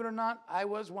child. Believe it or not, I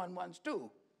was one once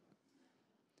too.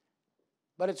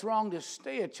 But it's wrong to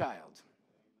stay a child.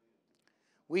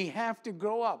 We have to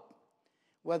grow up.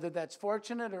 Whether that's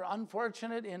fortunate or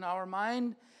unfortunate in our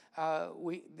mind,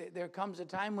 there comes a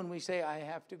time when we say, I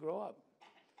have to grow up.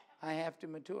 I have to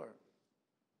mature.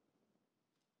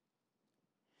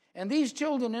 And these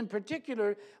children in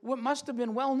particular must have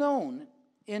been well known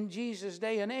in Jesus'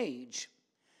 day and age.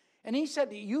 And he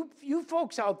said, you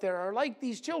folks out there are like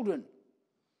these children.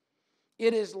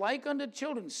 It is like unto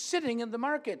children sitting in the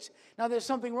markets. Now there's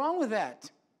something wrong with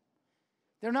that.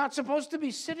 They're not supposed to be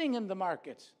sitting in the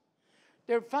markets.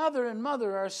 Their father and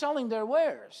mother are selling their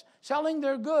wares, selling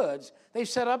their goods. They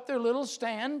set up their little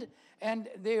stand and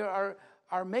they are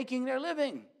making their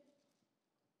living.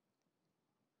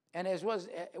 And as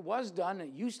was done, it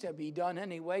used to be done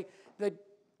anyway, the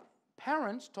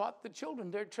parents taught the children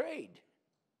their trade.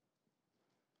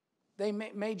 They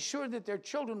made sure that their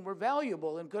children were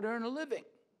valuable and could earn a living.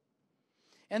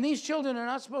 And these children are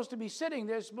not supposed to be sitting.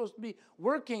 They're supposed to be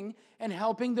working and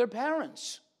helping their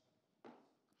parents.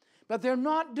 But they're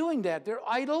not doing that. They're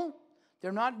idle.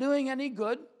 They're not doing any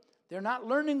good. They're not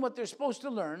learning what they're supposed to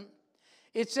learn.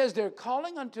 It says they're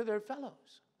calling unto their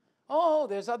fellows. Oh,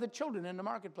 there's other children in the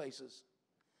marketplaces.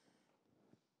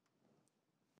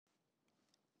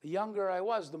 The younger I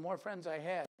was, the more friends I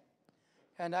had.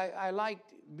 And I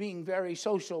liked being very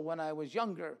social when I was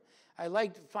younger. I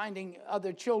liked finding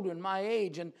other children my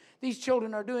age, and these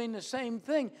children are doing the same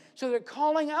thing. So they're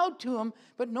calling out to them,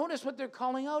 but notice what they're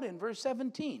calling out in verse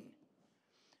 17.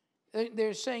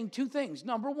 They're saying two things.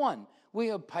 Number one, we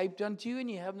have piped unto you and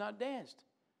you have not danced.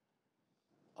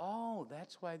 Oh,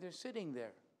 that's why they're sitting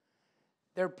there.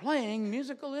 They're playing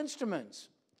musical instruments.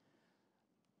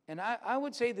 And I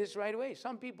would say this right away.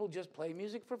 Some people just play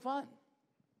music for fun.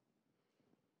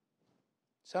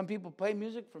 Some people play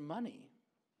music for money.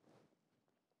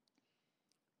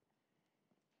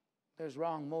 There's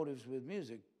wrong motives with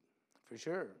music, for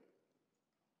sure.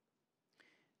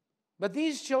 But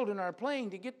these children are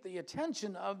playing to get the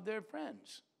attention of their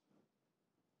friends.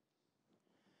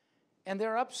 And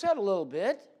they're upset a little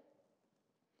bit.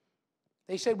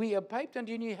 They said, we have piped unto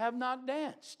you and you have not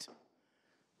danced.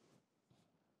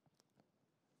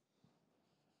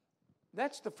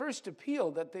 That's the first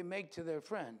appeal that they make to their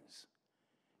friends.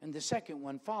 And the second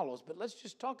one follows. But let's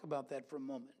just talk about that for a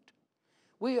moment.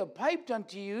 We have piped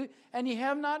unto you and you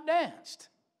have not danced.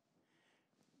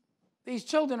 These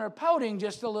children are pouting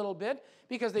just a little bit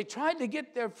because they tried to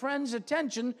get their friends'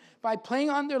 attention by playing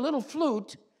on their little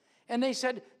flute. And they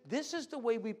said, this is the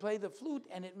way we play the flute,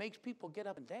 and it makes people get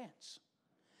up and dance.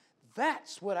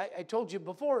 That's what I told you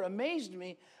before amazed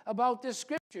me about this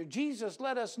scripture. Jesus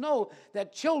let us know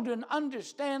that children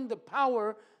understand the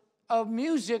power of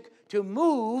music to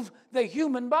move the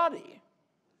human body.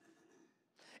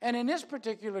 And in this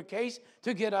particular case,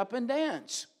 to get up and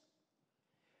dance.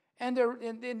 And they're,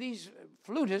 in these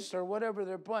flutists or whatever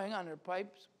they're playing on their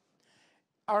pipes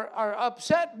are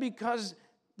upset because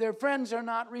their friends are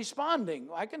not responding.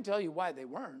 I can tell you why they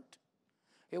weren't.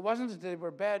 It wasn't that they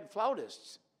were bad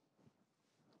flautists.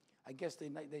 I guess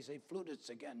they say flutists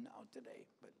again now today.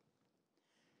 But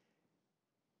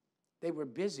they were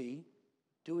busy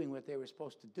doing what they were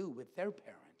supposed to do with their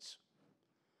parents.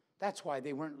 That's why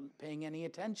they weren't paying any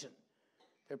attention.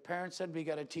 Their parents said, we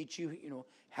got to teach you,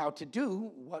 how to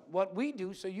do what we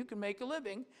do so you can make a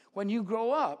living when you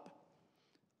grow up.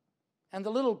 And the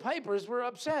little pipers were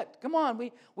upset. Come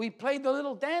on, we played the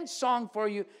little dance song for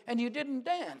you, and you didn't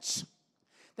dance.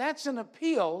 That's an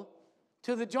appeal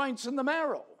to the joints and the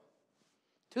marrow,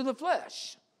 to the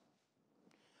flesh.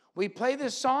 We play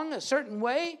this song a certain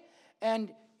way,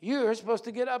 and you're supposed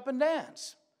to get up and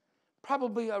dance.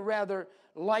 Probably a rather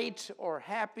light or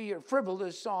happy or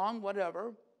frivolous song,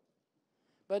 whatever.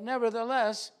 But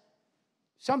nevertheless,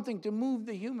 something to move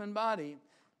the human body.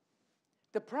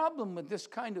 The problem with this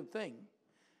kind of thing,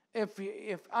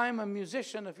 if I'm a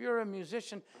musician, if you're a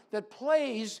musician that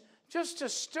plays just to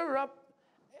stir up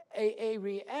a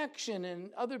reaction in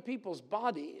other people's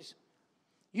bodies,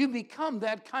 you become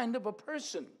that kind of a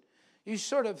person. You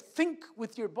sort of think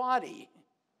with your body,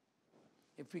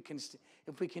 if we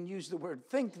can use the word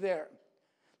think there.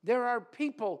 There are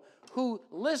people who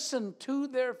listen to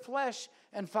their flesh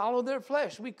and follow their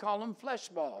flesh. We call them flesh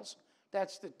balls.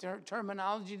 That's the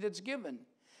terminology that's given.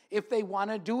 If they want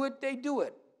to do it, they do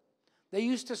it. They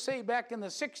used to say back in the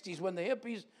 60s when the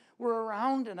hippies were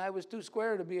around, and I was too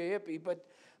square to be a hippie, but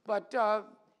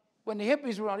when the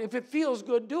hippies were around, if it feels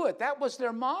good, do it. That was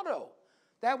their motto.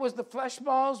 That was the flesh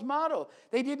balls' motto.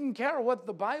 They didn't care what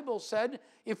the Bible said.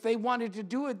 If they wanted to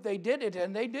do it, they did it,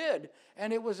 and they did.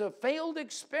 And it was a failed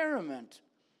experiment.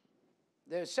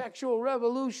 The sexual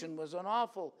revolution was an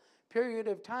awful period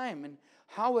of time, and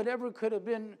how it ever could have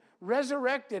been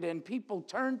resurrected and people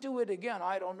turned to it again,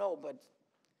 I don't know, but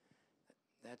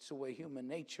that's the way human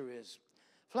nature is.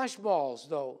 Flesh balls,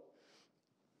 though.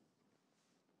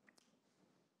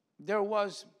 There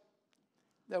was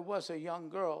a young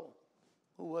girl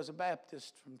who was a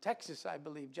Baptist from Texas, I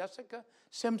believe, Jessica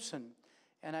Simpson.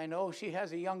 And I know she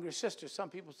has a younger sister. Some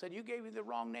people said, you gave me the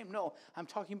wrong name. No, I'm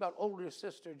talking about older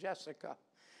sister, Jessica.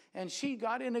 And she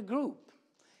got in a group.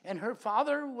 And her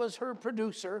father was her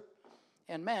producer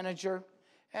and manager.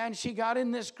 And she got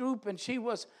in this group, and she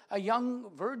was a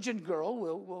young virgin girl,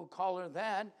 we'll call her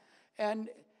that. And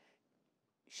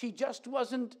she just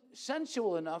wasn't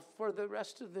sensual enough for the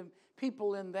rest of the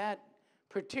people in that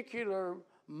particular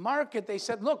market. They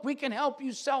said, look, we can help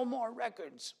you sell more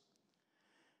records,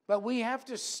 but we have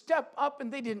to step up,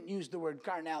 and they didn't use the word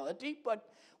carnality, but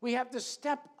we have to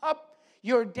step up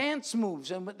your dance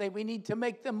moves, and we need to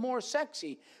make them more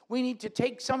sexy. We need to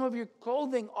take some of your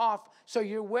clothing off so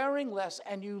you're wearing less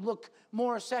and you look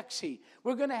more sexy.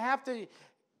 We're going to have to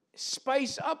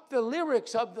spice up the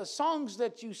lyrics of the songs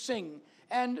that you sing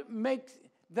and make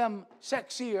them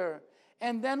sexier.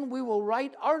 And then we will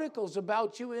write articles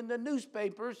about you in the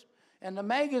newspapers and the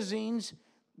magazines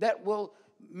that will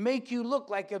make you look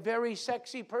like a very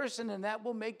sexy person, and that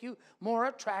will make you more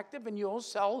attractive, and you'll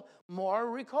sell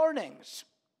more recordings.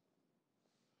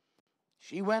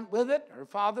 She went with it. Her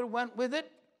father went with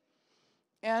it.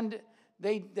 And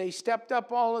they stepped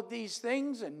up all of these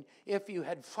things. And if you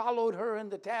had followed her in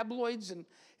the tabloids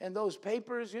and those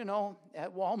papers,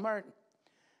 at Walmart,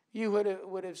 you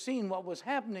would have seen what was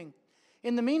happening.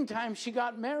 In the meantime, she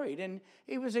got married, and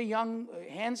he was a young,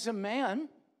 handsome man.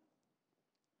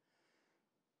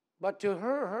 But to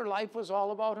her, her life was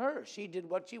all about her. She did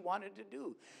what she wanted to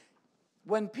do.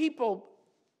 When people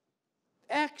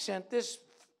accent this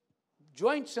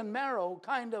joints and marrow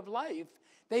kind of life,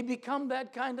 they become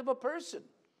that kind of a person.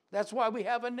 That's why we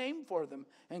have a name for them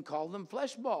and call them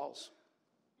flesh balls.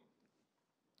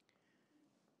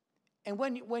 And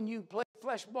when you play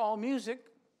flesh ball music,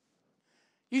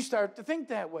 you start to think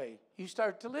that way. You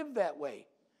start to live that way.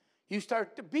 You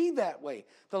start to be that way.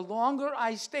 The longer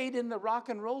I stayed in the rock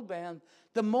and roll band,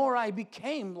 the more I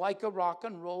became like a rock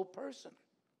and roll person.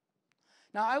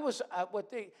 Now, I was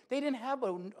they didn't have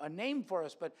a name for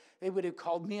us, but they would have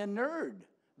called me a nerd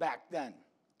back then.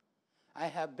 I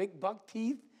have big buck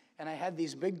teeth, and I had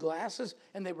these big glasses,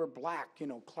 and they were black,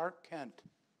 Clark Kent.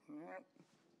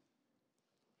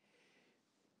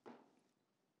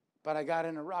 But I got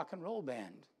in a rock and roll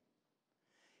band,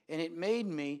 and it made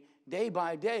me, day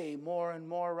by day, more and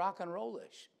more rock and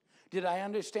rollish. Did I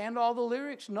understand all the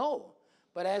lyrics? No.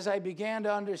 But as I began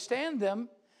to understand them,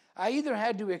 I either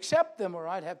had to accept them or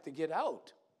I'd have to get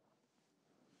out.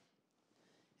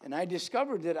 And I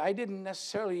discovered that I didn't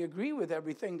necessarily agree with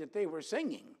everything that they were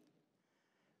singing.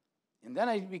 And then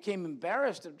I became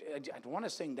embarrassed. I don't want to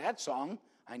sing that song.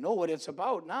 I know what it's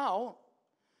about now.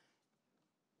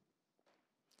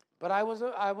 But I was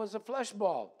a flesh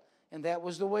ball, and that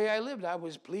was the way I lived. I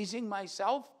was pleasing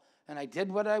myself, and I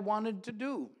did what I wanted to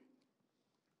do.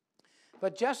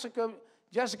 But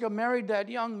Jessica married that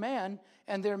young man,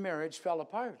 and their marriage fell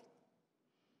apart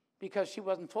because she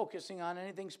wasn't focusing on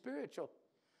anything spiritual.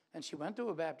 And she went to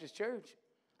a Baptist church.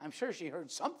 I'm sure she heard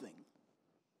something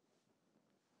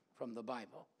from the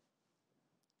Bible.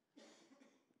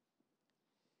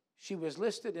 She was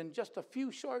listed in just a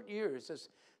few short years as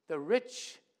the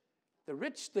rich,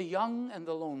 the young, and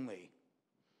the lonely.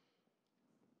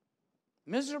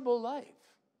 Miserable life.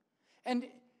 And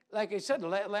like I said,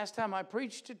 last time I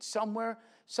preached it somewhere,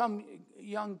 some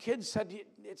young kid said,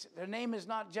 their name is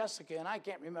not Jessica, and I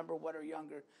can't remember what her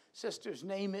younger sister's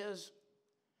name is.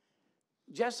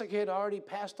 Jessica had already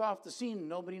passed off the scene, and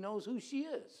nobody knows who she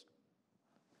is.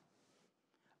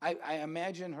 I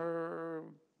imagine her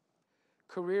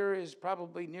career is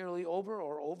probably nearly over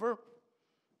or over.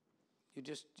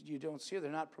 You don't see her.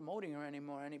 They're not promoting her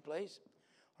anymore any place.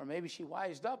 Or maybe she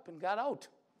wised up and got out.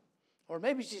 Or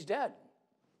maybe she's dead.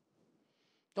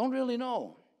 Don't really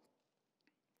know.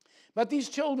 But these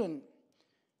children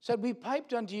said, we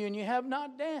piped unto you and you have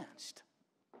not danced.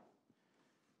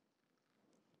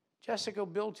 Jessica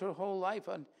built her whole life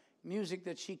on music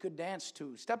that she could dance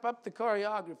to. Step up the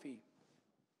choreography.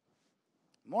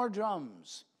 More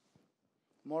drums.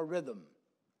 More rhythm.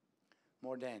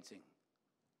 More dancing.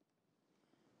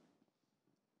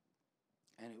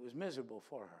 And it was miserable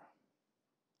for her.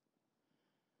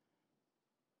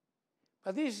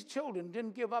 But these children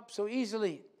didn't give up so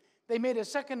easily. They made a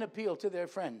second appeal to their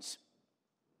friends.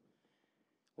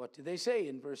 What did they say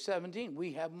in verse 17?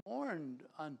 We have mourned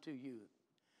unto you,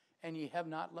 and ye have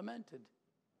not lamented.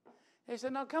 They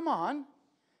said, now come on.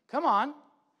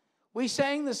 We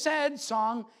sang the sad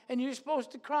song, and you're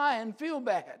supposed to cry and feel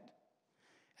bad.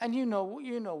 And you know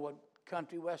what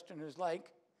country western is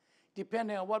like.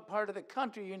 Depending on what part of the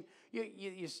country,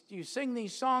 you sing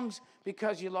these songs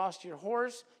because you lost your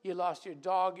horse, you lost your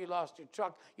dog, you lost your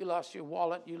truck, you lost your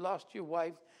wallet, you lost your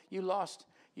wife, you lost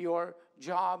your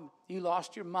job, you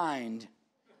lost your mind.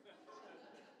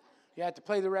 You have to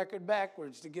play the record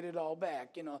backwards to get it all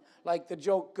back, like the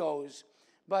joke goes.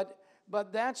 But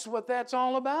that's what that's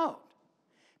all about.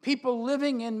 People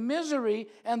living in misery,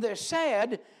 and they're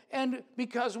sad, and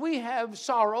because we have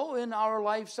sorrow in our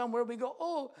life somewhere, we go,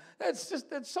 oh, that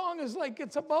song is like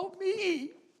it's about me.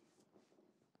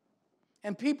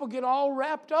 And people get all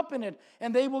wrapped up in it,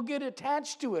 and they will get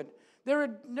attached to it. They're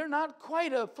not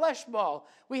quite a flesh ball.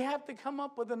 We have to come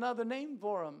up with another name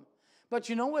for them. But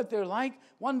you know what they're like?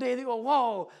 One day they go,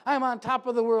 whoa, I'm on top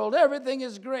of the world. Everything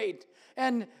is great.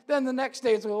 And then the next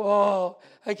day it's, oh,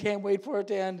 I can't wait for it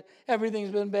to end.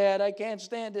 Everything's been bad. I can't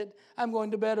stand it. I'm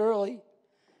going to bed early.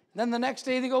 Then the next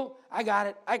day they go, I got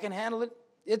it. I can handle it.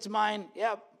 It's mine.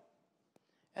 Yep.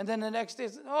 And then the next day,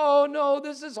 oh, no,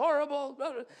 this is horrible.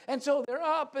 And so they're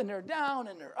up and they're down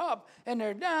and they're up and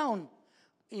they're down.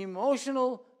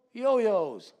 Emotional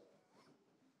yo-yos.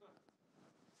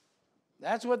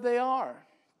 That's what they are.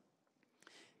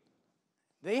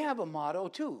 They have a motto,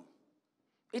 too.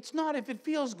 It's not if it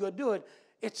feels good, do it.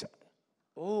 It's,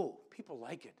 oh, people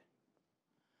like it.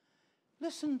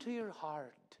 Listen to your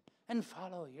heart and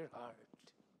follow your heart.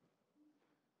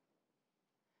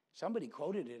 Somebody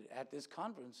quoted it at this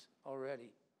conference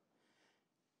already.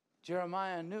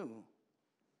 Jeremiah knew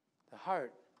the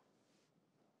heart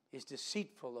is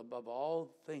deceitful above all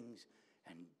things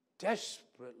and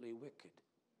desperately wicked.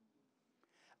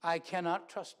 I cannot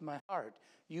trust my heart.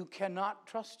 You cannot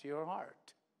trust your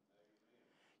heart.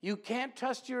 You can't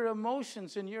trust your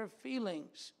emotions and your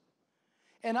feelings.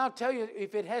 And I'll tell you,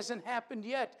 if it hasn't happened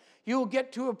yet, you'll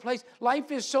get to a place.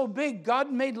 Life is so big.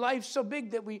 God made life so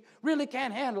big that we really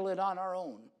can't handle it on our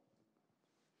own.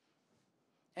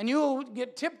 And you'll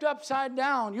get tipped upside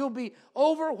down. You'll be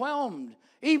overwhelmed.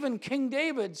 Even King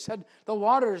David said the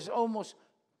waters almost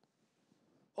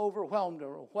overwhelmed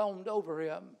or whelmed over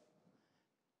him.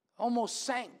 Almost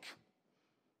sank.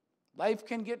 Life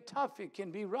can get tough. It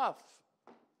can be rough.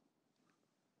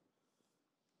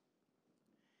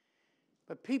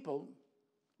 But people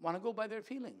want to go by their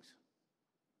feelings.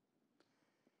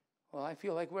 Well, I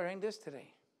feel like wearing this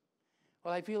today.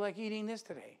 Well, I feel like eating this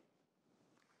today.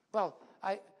 Well,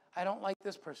 I don't like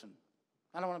this person.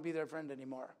 I don't want to be their friend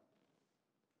anymore.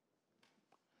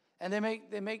 And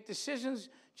they make decisions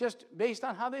just based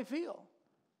on how they feel.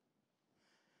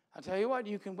 I'll tell you what,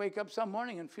 you can wake up some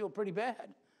morning and feel pretty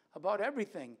bad. about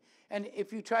everything. And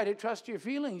if you try to trust your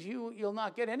feelings, you'll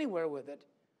not get anywhere with it.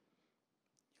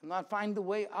 You'll not find the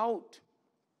way out.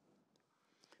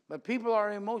 But people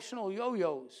are emotional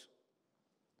yo-yos.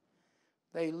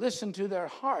 They listen to their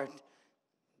heart.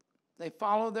 They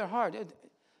follow their heart.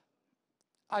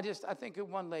 I think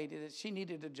of one lady that she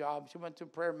needed a job. She went to a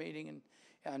prayer meeting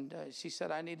and she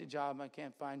said, I need a job. I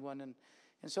can't find one. And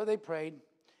so they prayed.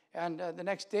 And the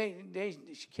next day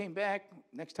she came back.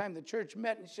 Next time the church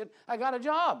met and she said, I got a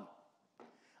job.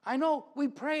 I know we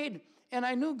prayed and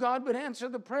I knew God would answer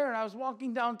the prayer. And I was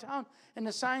walking downtown and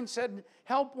the sign said,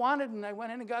 help wanted. And I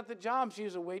went in and got the job. She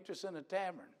was a waitress in a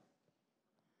tavern.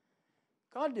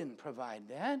 God didn't provide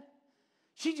that.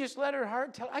 She just let her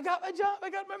heart tell, I got my job, I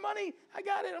got my money, I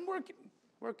got it, I'm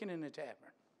working in a tavern.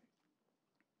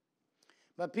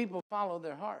 But people follow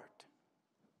their heart.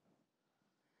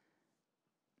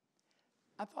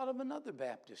 I thought of another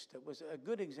Baptist that was a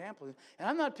good example. And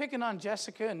I'm not picking on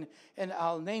Jessica, and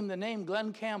I'll name the name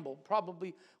Glenn Campbell,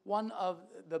 probably one of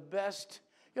the best.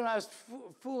 You know, I was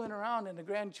fooling around and the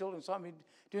grandchildren saw me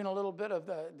doing a little bit of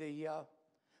the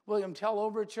William Tell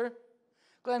Overture.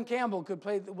 Glenn Campbell could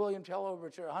play the William Tell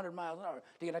Overture 100 miles an hour.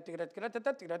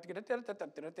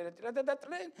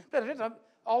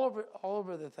 All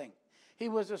over the thing. He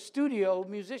was a studio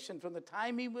musician from the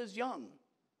time he was young.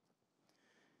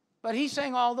 But he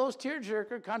sang all those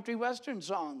tearjerker country western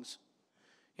songs.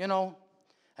 You know,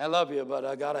 I love you, but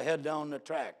I got to head down the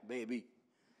track, baby.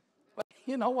 But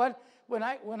you know what? When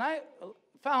I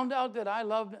found out that I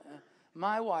loved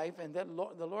my wife and that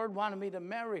the Lord wanted me to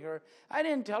marry her, I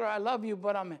didn't tell her I love you,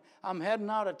 but I'm heading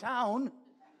out of town.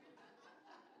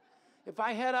 If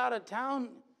I head out of town,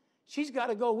 she's got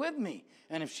to go with me.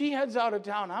 And if she heads out of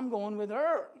town, I'm going with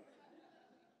her.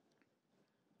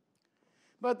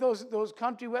 But those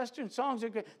country western songs are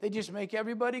great. They just make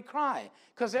everybody cry.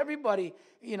 Because everybody,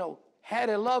 you know, had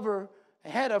a lover,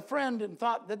 had a friend, and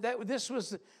thought that this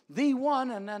was the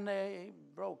one, and then they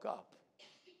broke up.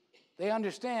 They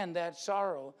understand that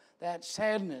sorrow, that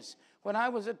sadness. When I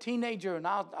was a teenager, and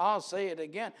I'll say it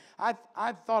again, I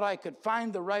thought I could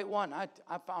find the right one. I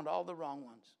found all the wrong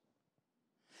ones.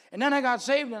 And then I got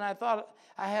saved, and I thought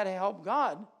I had to help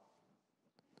God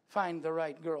find the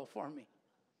right girl for me.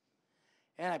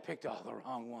 And I picked all the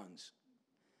wrong ones.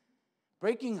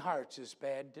 Breaking hearts is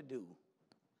bad to do,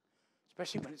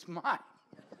 especially when it's mine.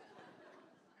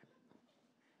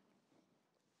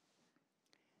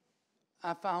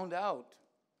 I found out,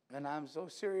 and I'm so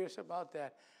serious about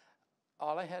that,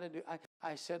 all I had to do,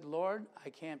 I said, Lord, I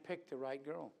can't pick the right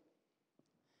girl.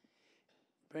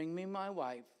 Bring me my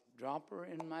wife, drop her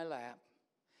in my lap,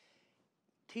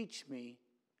 teach me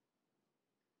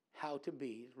how to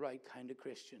be the right kind of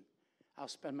Christian. I'll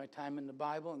spend my time in the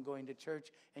Bible and going to church,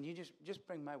 and you just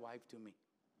bring my wife to me.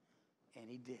 And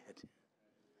he did.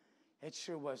 It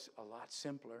sure was a lot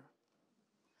simpler.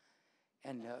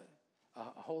 And a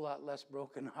whole lot less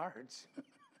broken hearts.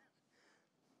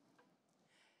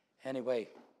 Anyway,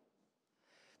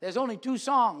 there's only two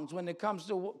songs when it comes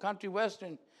to country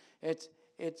western. It's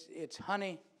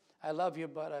Honey, I love you,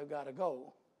 but I've got to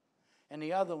go. And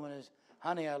the other one is,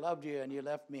 Honey, I loved you, and you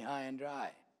left me high and dry.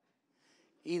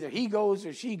 Either he goes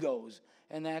or she goes,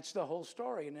 and that's the whole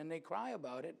story. And then they cry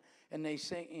about it, and they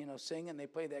sing, and they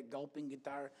play that gulping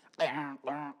guitar. I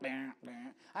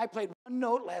played one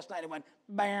note last night. It went,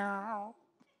 bow.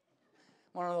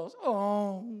 One of those,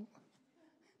 oh.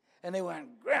 And they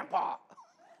went, Grandpa.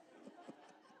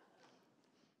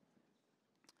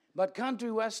 But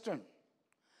country western,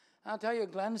 I'll tell you,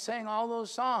 Glenn sang all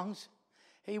those songs.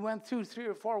 He went through 3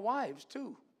 or 4 wives,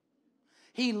 too.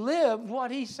 He lived what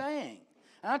he sang.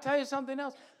 And I'll tell you something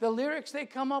else. The lyrics they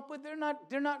come up with, they're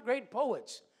not great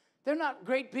poets. They're not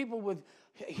great people with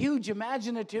huge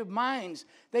imaginative minds.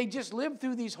 They just live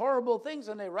through these horrible things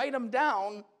and they write them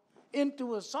down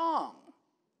into a song.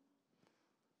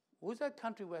 Who's that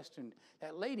country western?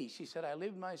 That lady, she said, I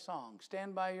lived my song.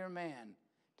 Stand by your man.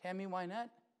 Tammy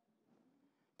Wynette?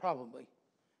 Probably.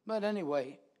 But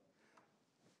anyway,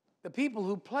 the people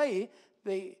who play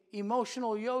the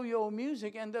emotional yo-yo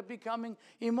music end up becoming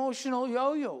emotional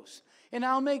yo-yos. And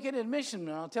I'll make an admission,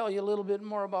 and I'll tell you a little bit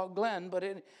more about Glenn,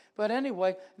 but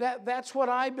anyway, that's what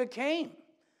I became.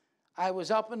 I was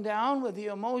up and down with the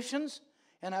emotions,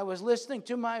 and I was listening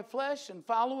to my flesh and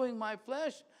following my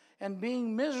flesh and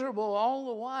being miserable all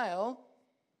the while,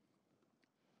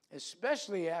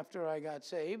 especially after I got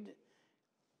saved,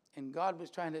 and God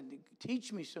was trying to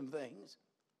teach me some things.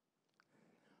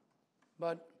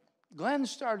 But Glenn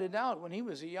started out when he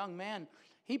was a young man.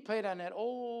 He played on that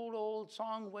old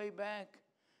song way back,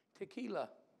 Tequila.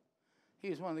 He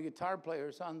was one of the guitar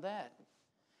players on that.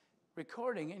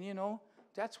 recording. And, you know,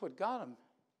 that's what got him.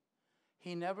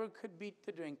 He never could beat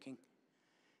the drinking.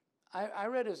 I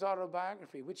read his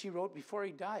autobiography, which he wrote before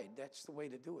he died. That's the way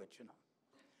to do it, you know.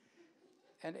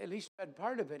 And at least read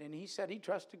part of it, and he said he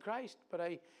trusted Christ, but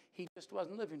he just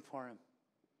wasn't living for him.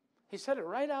 He said it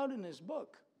right out in his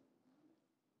book.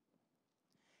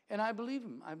 And I believe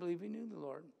him. I believe he knew the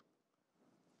Lord.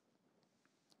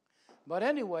 But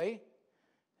anyway,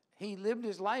 he lived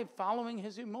his life following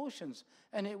his emotions,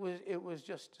 and it was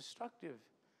just destructive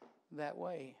that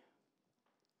way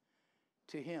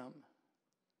to him.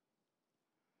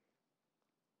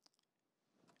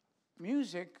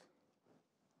 Music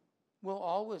will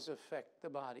always affect the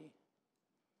body,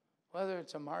 whether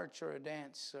it's a march or a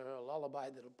dance or a lullaby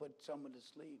that'll put someone to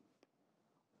sleep.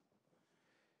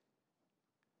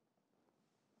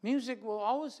 Music will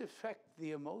always affect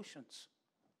the emotions.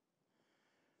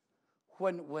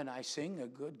 When I sing a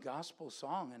good gospel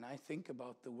song and I think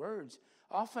about the words,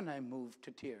 often I'm moved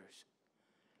to tears.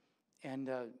 And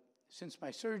since my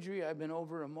surgery, I've been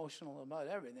over-emotional about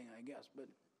everything, I guess. But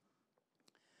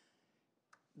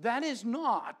that is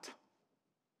not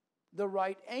the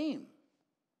right aim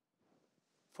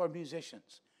for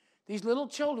musicians. These little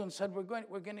children said, we're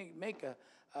going to make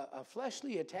a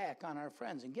fleshly attack on our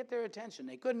friends and get their attention.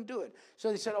 They couldn't do it. So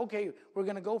they said, okay, we're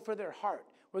going to go for their heart.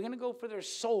 We're going to go for their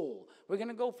soul. We're going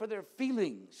to go for their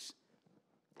feelings.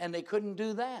 And they couldn't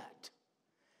do that.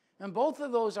 And both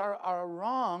of those are a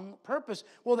wrong purpose.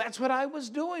 Well, that's what I was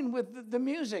doing with the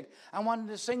music. I wanted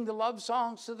to sing the love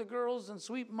songs to the girls and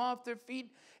sweep them off their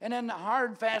feet. And then the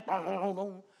hard, fast,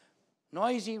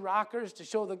 noisy rockers to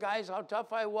show the guys how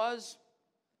tough I was.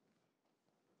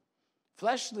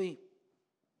 Fleshly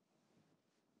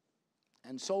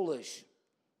and soulish.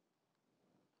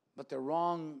 But the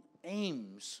wrong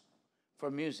aims for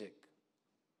music.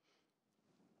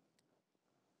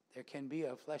 There can be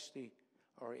a fleshly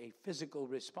or a physical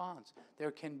response.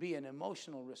 There can be an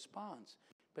emotional response.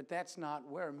 But that's not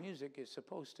where music is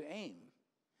supposed to aim.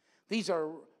 These are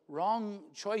wrong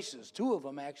choices, two of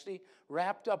them actually,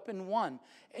 wrapped up in one.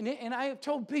 And I have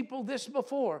told people this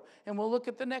before, and we'll look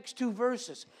at the next two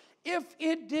verses. If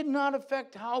it did not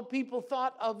affect how people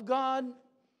thought of God,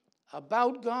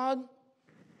 about God,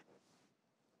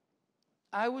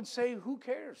 I would say, who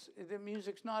cares? The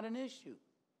music's not an issue.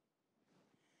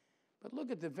 But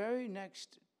look at the very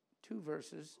next two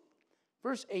verses.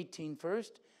 Verse 18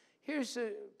 first. Here's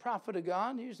the prophet of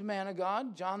God. Here's the man of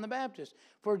God, John the Baptist.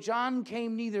 For John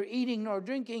came neither eating nor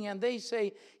drinking, and they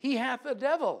say, he hath a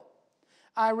devil.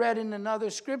 I read in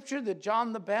another scripture that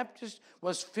John the Baptist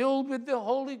was filled with the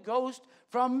Holy Ghost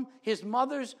from his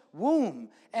mother's womb.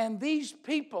 And these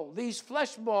people, these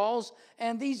flesh balls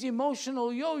and these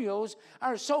emotional yo-yos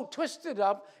are so twisted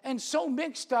up and so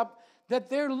mixed up that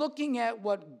they're looking at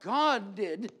what God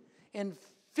did in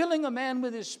filling a man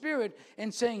with his spirit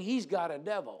and saying he's got a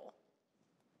devil.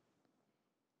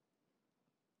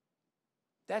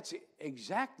 That's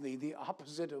exactly the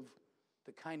opposite of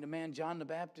the kind of man John the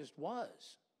Baptist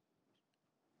was.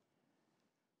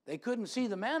 They couldn't see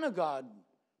the man of God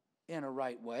in a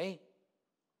right way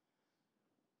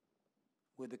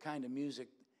with the kind of music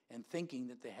and thinking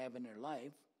that they have in their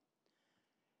life.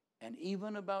 And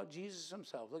even about Jesus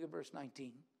himself. Look at verse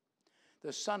 19.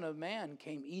 The Son of Man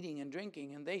came eating and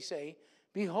drinking, and they say,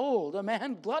 behold, a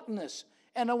man gluttonous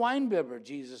and a winebibber.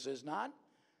 Jesus is not.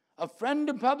 A friend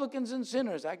of publicans and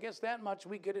sinners. I guess that much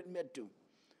we could admit to.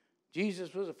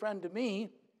 Jesus was a friend to me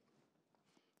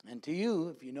and to you,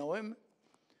 if you know him.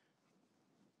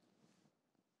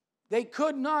 They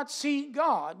could not see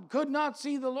God, could not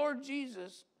see the Lord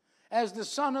Jesus as the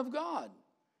Son of God.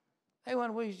 They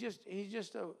went, well, he's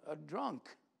just a drunk.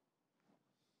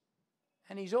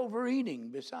 And he's overeating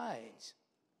besides.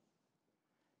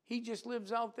 He just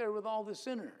lives out there with all the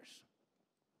sinners.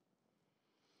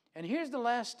 And here's the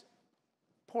last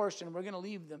portion. We're going to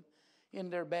leave them in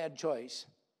their bad choice.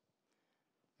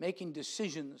 Making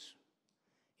decisions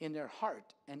in their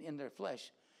heart and in their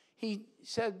flesh. He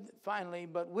said finally,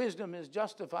 but wisdom is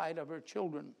justified of her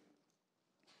children.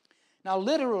 Now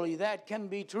literally that can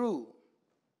be true.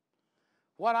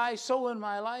 What I sow in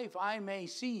my life, I may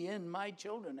see in my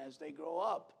children as they grow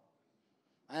up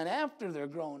and after they're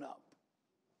grown up.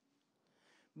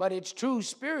 But it's true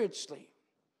spiritually,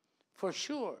 for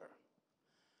sure.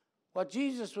 What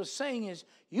Jesus was saying is,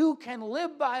 you can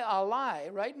live by a lie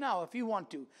right now if you want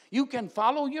to. You can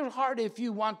follow your heart if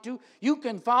you want to. You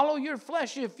can follow your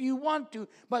flesh if you want to.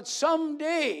 But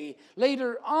someday,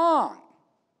 later on,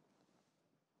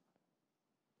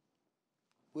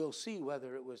 we'll see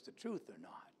whether it was the truth or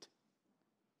not.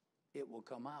 It will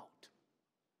come out.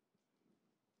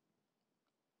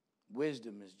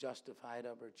 wisdom is justified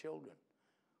of her children.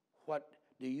 What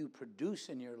do you produce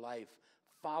in your life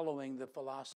following the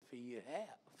philosophy you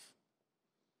have?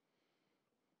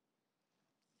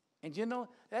 And you know,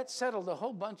 that settled a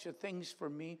whole bunch of things for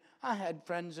me. I had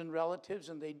friends and relatives,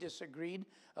 and they disagreed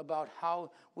about how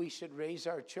we should raise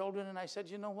our children. And I said,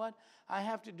 you know what? I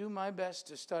have to do my best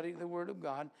to study the Word of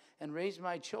God and raise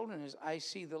my children as I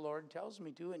see the Lord tells me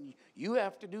to. And you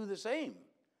have to do the same.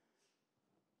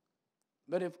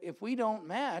 But if we don't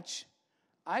match,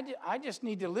 I just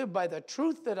need to live by the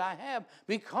truth that I have,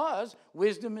 because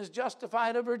wisdom is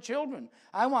justified of her children.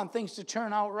 I want things to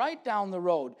turn out right down the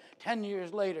road, 10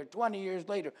 years later, 20 years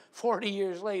later, 40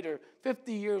 years later,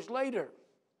 50 years later.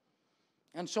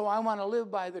 And so I want to live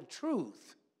by the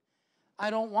truth. I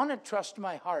don't want to trust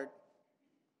my heart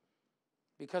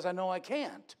because I know I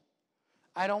can't.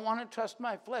 I don't want to trust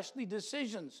my fleshly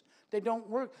decisions. They don't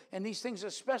work, and these things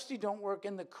especially don't work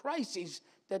in the crises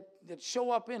that show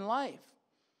up in life.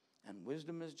 And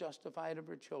wisdom is justified of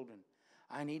her children.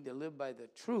 I need to live by the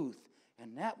truth,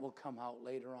 and that will come out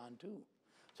later on too.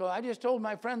 So I just told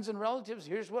my friends and relatives,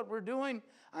 here's what we're doing.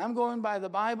 I'm going by the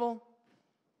Bible,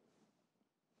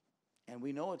 and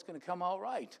we know it's going to come out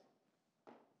right.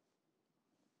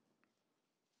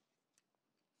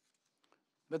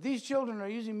 But these children are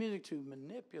using music to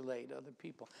manipulate other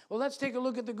people. Well, let's take a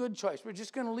look at the good choice. We're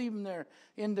just going to leave them there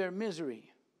in their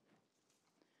misery.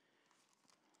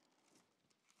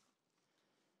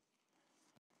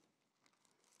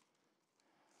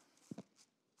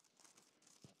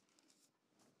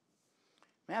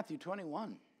 Matthew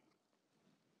 21.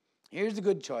 Here's the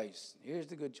good choice. Here's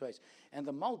the good choice. And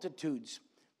the multitudes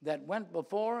that went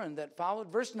before and that followed,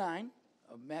 verse 9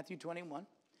 of Matthew 21,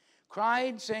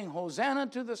 cried, saying, Hosanna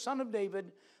to the Son of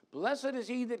David. Blessed is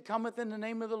he that cometh in the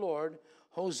name of the Lord.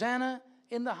 Hosanna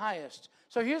in the highest.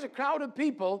 So here's a crowd of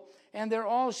people, and they're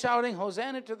all shouting,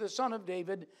 Hosanna to the Son of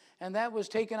David, and that was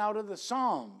taken out of the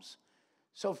Psalms.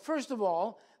 So first of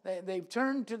all, they've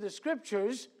turned to the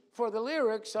Scriptures for the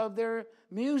lyrics of their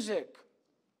music.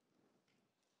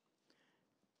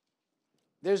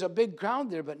 There's a big crowd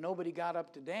there, but nobody got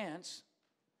up to dance.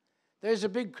 There's a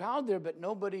big crowd there, but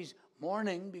nobody's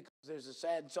mourning because there's a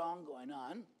sad song going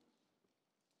on.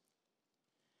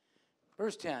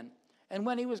 Verse 10, and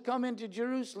when he was come into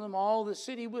Jerusalem, all the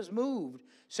city was moved,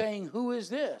 saying, Who is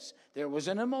this? There was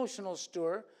an emotional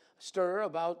stir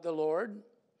about the Lord.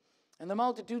 And the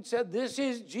multitude said, This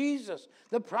is Jesus,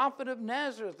 the prophet of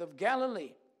Nazareth of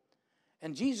Galilee.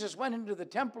 And Jesus went into the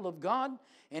temple of God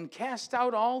and cast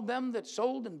out all them that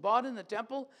sold and bought in the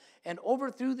temple, and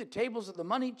overthrew the tables of the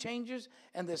money changers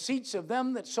and the seats of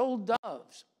them that sold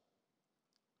doves.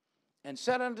 And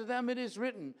said unto them, It is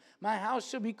written, My house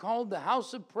shall be called the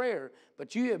house of prayer,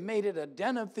 but you have made it a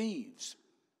den of thieves.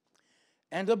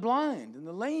 And the blind and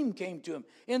the lame came to him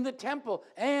in the temple,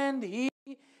 and he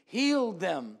healed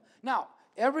them. Now,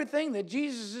 everything that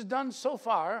Jesus has done so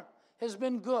far has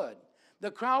been good.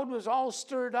 The crowd was all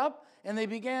stirred up, and they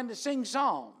began to sing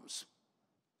psalms.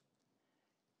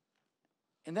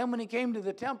 And then when he came to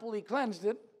the temple, he cleansed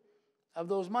it of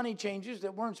those money changers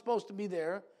that weren't supposed to be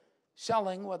there,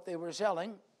 selling what they were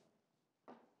selling.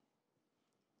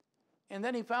 And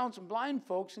then he found some blind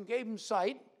folks and gave them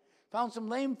sight, found some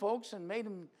lame folks and made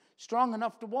them strong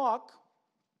enough to walk.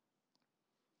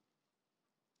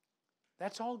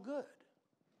 That's all good.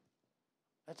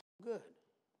 That's all good.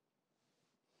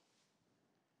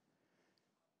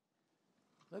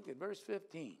 Look at verse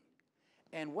 15.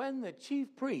 And when the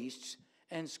chief priests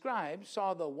and scribes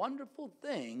saw the wonderful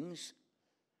things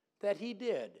that he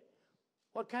did.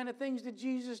 What kind of things did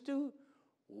Jesus do?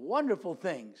 Wonderful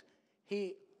things.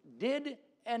 He did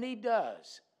and he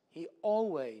does. He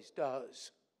always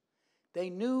does. They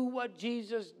knew what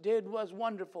Jesus did was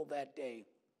wonderful that day.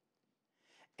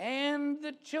 And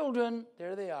the children,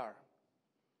 there they are.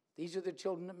 These are the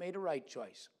children that made a right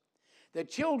choice. The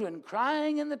children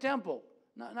crying in the temple.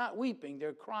 Not weeping,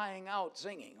 they're crying out,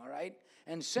 singing, all right?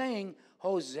 And saying,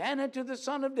 Hosanna to the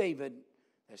Son of David.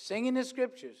 They're singing the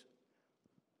Scriptures.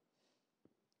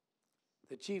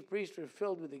 The chief priests were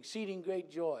filled with exceeding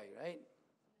great joy, right?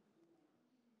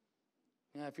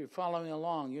 Now, if you're following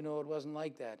along, you know it wasn't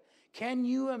like that. Can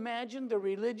you imagine the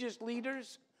religious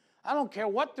leaders? I don't care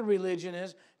what the religion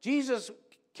is. Jesus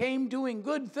came doing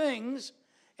good things,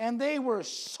 and they were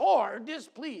sore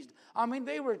displeased. I mean,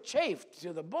 they were chafed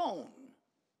to the bone.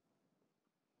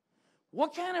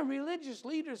 What kind of religious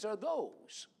leaders are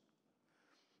those?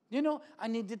 You know, I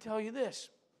need to tell you this.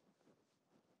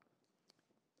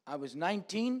 I was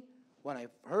 19 when I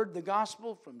heard the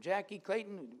gospel from Jackie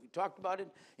Clayton. We talked about it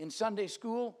in Sunday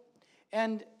school.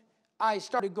 And I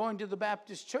started going to the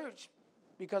Baptist church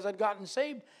because I'd gotten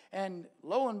saved. And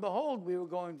lo and behold, we were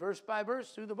going verse by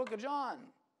verse through the book of John,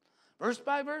 verse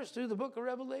by verse through the book of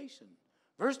Revelation,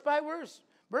 verse by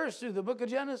verse through the book of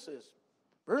Genesis,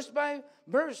 verse by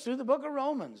verse through the book of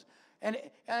Romans. And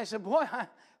I said, boy,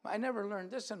 I never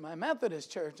learned this in my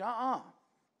Methodist church.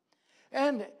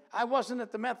 And I wasn't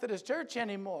at the Methodist church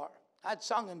anymore. I'd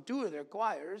sung in 2 of their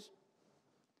choirs.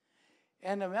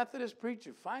 And the Methodist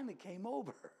preacher finally came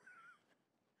over.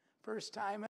 First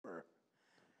time ever.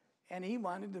 And he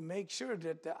wanted to make sure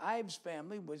that the Ives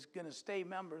family was going to stay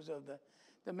members of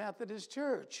the Methodist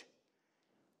church.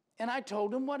 And I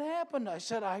told him what happened. I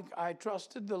said, I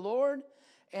trusted the Lord,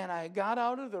 and I got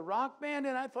out of the rock band,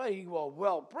 and I thought he'd go,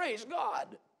 well, praise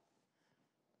God.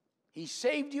 He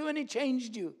saved you and he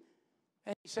changed you.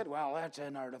 And he said, well, that's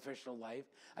an artificial life.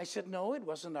 I said, no, it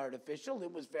wasn't artificial.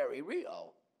 It was very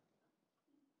real.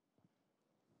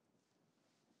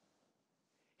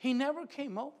 He never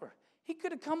came over. He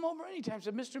could have come over anytime.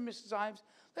 Said, Mr. and Mrs. Ives,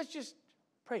 let's just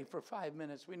pray for 5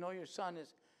 minutes. We know your son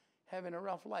is having a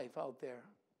rough life out there.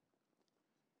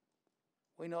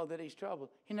 We know that he's troubled.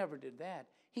 He never did that.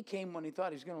 He came when he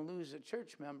thought he was going to lose a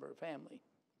church member, family.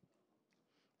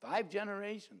 5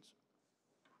 generations.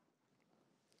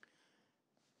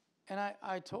 And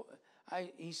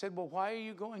he said, well, why are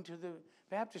you going to the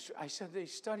Baptist? I said, they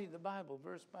study the Bible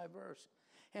verse by verse.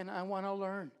 And I want to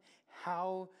learn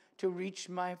how to reach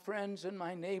my friends and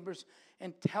my neighbors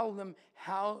and tell them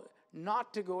how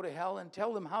not to go to hell and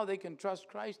tell them how they can trust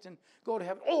Christ and go to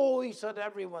heaven. Oh, he said,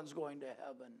 everyone's going to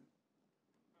heaven.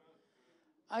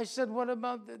 I said, what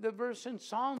about the verse in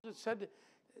Psalms that said,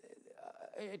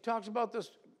 it talks about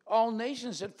this, all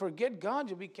nations that forget God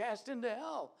shall be cast into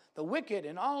hell. The wicked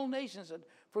and all nations that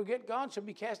forget God shall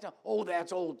be cast down. Oh,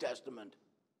 that's Old Testament.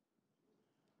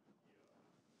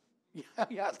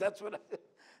 Yeah, that's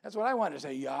what I want to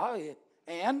say. Yeah,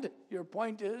 and your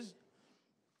point is?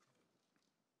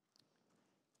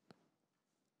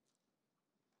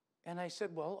 And I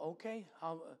said, well, okay,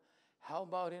 how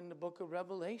about in the book of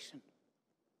Revelation?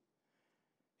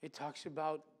 It talks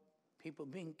about people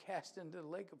being cast into the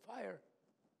lake of fire.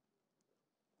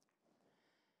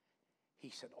 He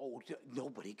said, oh,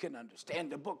 nobody can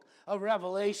understand the book of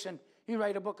Revelation. You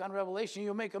write a book on Revelation,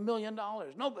 you'll make $1 million.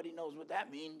 Nobody knows what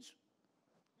that means.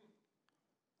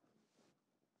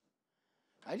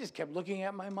 I just kept looking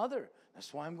at my mother.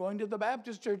 That's why I'm going to the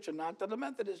Baptist church and not to the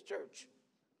Methodist church.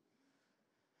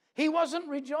 He wasn't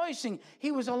rejoicing.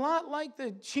 He was a lot like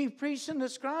the chief priests and the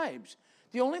scribes.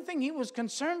 The only thing he was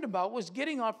concerned about was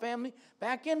getting our family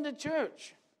back into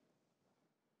church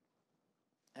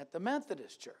at the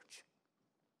Methodist church.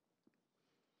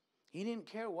 He didn't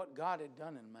care what God had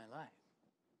done in my life.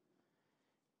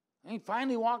 And he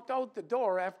finally walked out the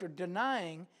door after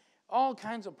denying all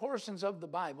kinds of portions of the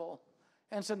Bible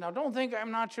and said, now don't think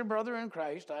I'm not your brother in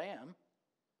Christ. I am.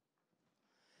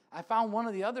 I found one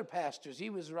of the other pastors. He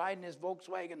was riding his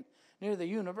Volkswagen near the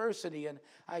university, and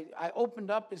I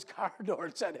opened up his car door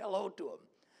and said hello to him.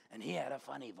 And he had a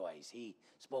funny voice. He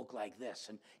spoke like this.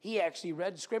 And he actually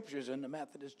read scriptures in the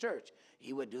Methodist church.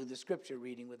 He would do the scripture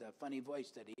reading with a funny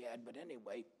voice that he had. But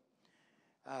anyway,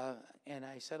 and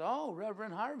I said, oh,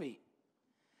 Reverend Harvey.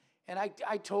 And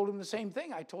I told him the same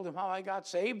thing. I told him how I got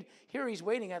saved. Here he's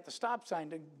waiting at the stop sign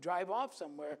to drive off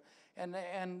somewhere. And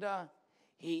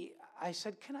I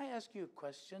said, can I ask you a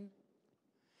question?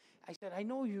 I said, I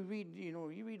know you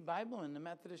read Bible in the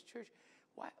Methodist church.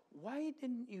 Why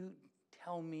didn't you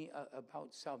tell me about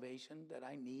salvation, that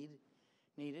I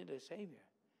needed a Savior?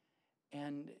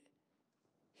 And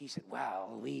he said,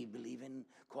 well, we believe in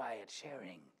quiet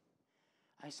sharing.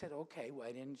 I said, okay,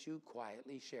 why didn't you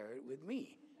quietly share it with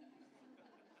me?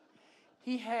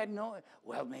 He had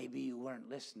well, maybe you weren't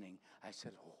listening. I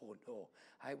said, oh, no,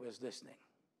 I was listening.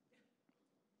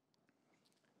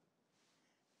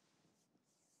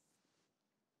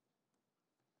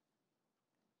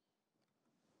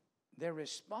 Their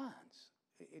response,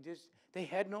 they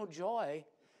had no joy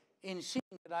in seeing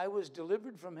that I was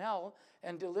delivered from hell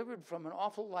and delivered from an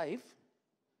awful life.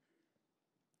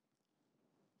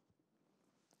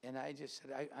 And I just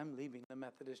said, I'm leaving the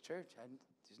Methodist church.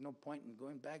 There's no point in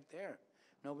going back there.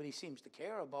 Nobody seems to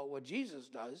care about what Jesus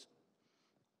does.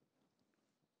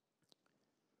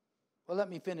 Well,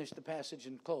 let me finish the passage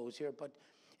and close here. But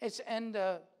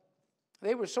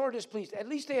they were sore displeased. At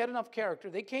least they had enough character.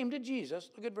 They came to Jesus,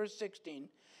 look at verse 16,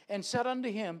 and said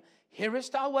unto him,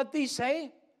 hearest thou what these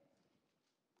say?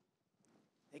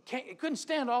 They couldn't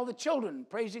stand all the children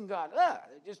praising God.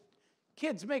 Just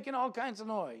kids making all kinds of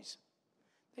noise.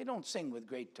 They don't sing with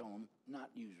great tone, not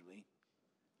usually.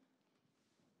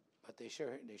 But they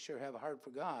sure have a heart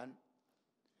for God.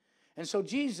 And so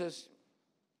Jesus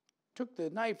took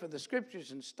the knife of the scriptures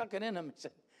and stuck it in them.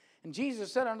 And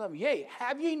Jesus said unto them, yea,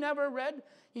 have ye never read,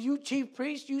 you chief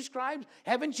priests, you scribes,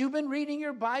 haven't you been reading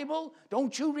your Bible?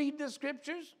 Don't you read the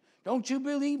scriptures? Don't you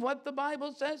believe what the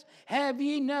Bible says? Have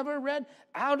ye never read,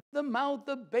 out of the mouth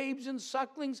of babes and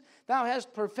sucklings thou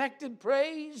hast perfected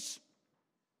praise?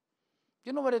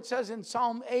 You know what it says in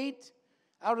Psalm 8?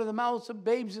 Out of the mouths of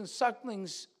babes and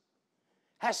sucklings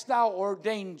hast thou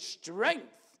ordained strength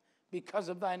because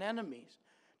of thine enemies.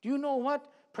 Do you know what?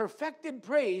 Perfected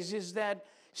praise is that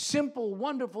simple,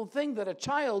 wonderful thing that a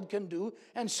child can do,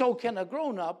 and so can a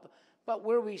grown-up, but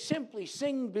where we simply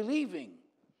sing believing,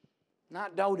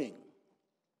 not doubting.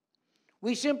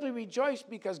 We simply rejoice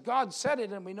because God said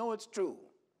it and we know it's true.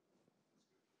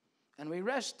 And we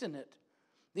rest in it.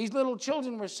 These little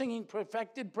children were singing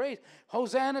perfected praise.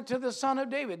 Hosanna to the Son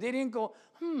of David. They didn't go,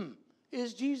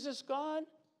 is Jesus God?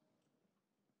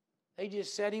 They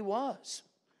just said he was.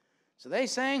 So they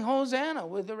sang Hosanna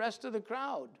with the rest of the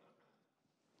crowd.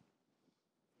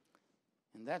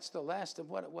 And that's the last of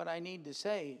what I need to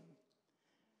say.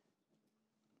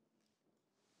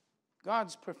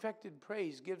 God's perfected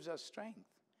praise gives us strength.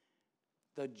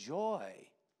 The joy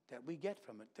that we get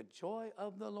from it, the joy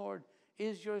of the Lord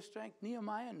is your strength.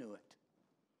 Nehemiah knew it.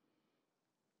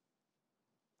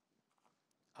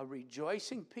 A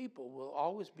rejoicing people will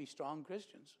always be strong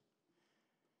Christians.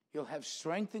 You'll have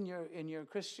strength in your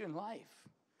Christian life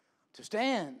to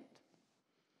stand.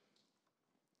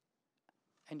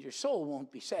 And your soul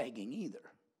won't be sagging either.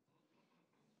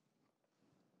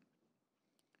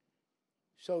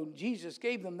 So Jesus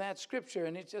gave them that scripture,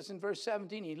 and it says in verse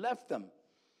 17, he left them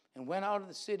and went out of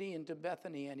the city into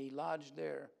Bethany, and he lodged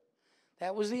there.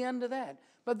 That was the end of that.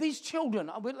 But these children,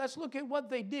 let's look at what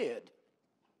they did.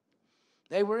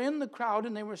 They were in the crowd,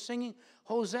 and they were singing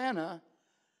Hosanna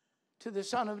to the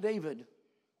Son of David.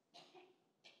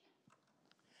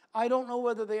 I don't know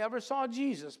whether they ever saw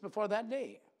Jesus before that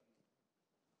day.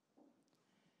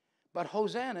 But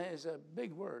Hosanna is a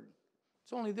big word.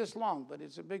 It's only this long, but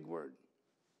it's a big word.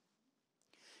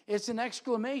 It's an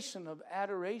exclamation of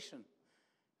adoration.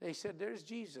 They said, there's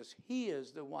Jesus. He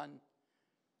is the one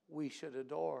we should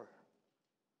adore.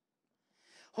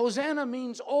 Hosanna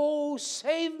means, oh,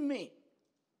 save me.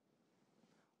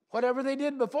 Whatever they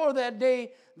did before that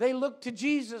day, they looked to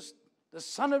Jesus, the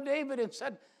Son of David, and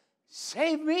said,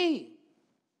 save me.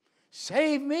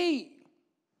 Save me.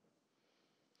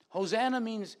 Hosanna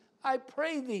means, I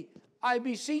pray thee, I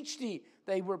beseech thee.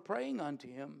 They were praying unto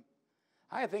him.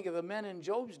 I think of the men in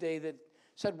Job's day that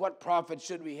said, what profit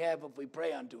should we have if we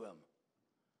pray unto him?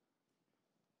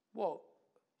 Well,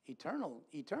 eternal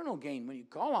gain. When you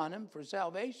call on him for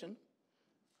salvation,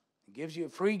 he gives you a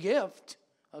free gift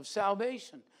of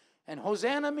salvation. And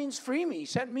Hosanna means free me,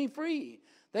 set me free.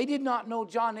 They did not know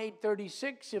John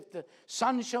 8:36, if the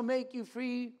Son shall make you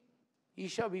free, ye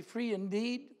shall be free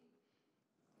indeed.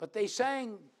 But they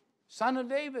sang, Son of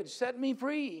David, set me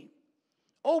free.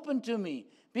 Open to me,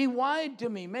 be wide to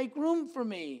me, make room for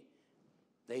me.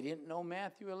 They didn't know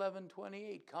Matthew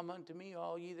 11:28, come unto me,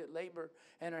 all ye that labor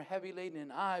and are heavy laden,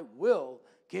 and I will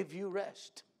give you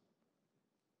rest.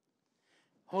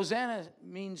 Hosanna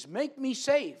means make me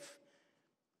safe.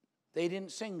 They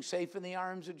didn't sing safe in the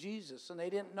arms of Jesus, and they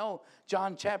didn't know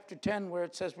John chapter 10 where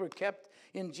it says we're kept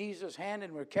in Jesus' hand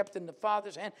and we're kept in the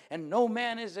Father's hand, and no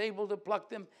man is able to pluck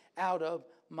them out of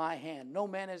my hand. No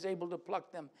man is able to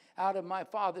pluck them out of my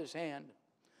Father's hand.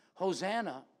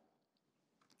 Hosanna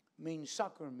means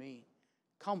succor me,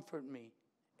 comfort me,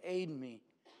 aid me,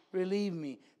 relieve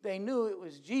me. They knew it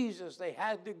was Jesus they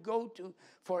had to go to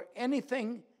for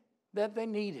anything that they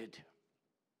needed.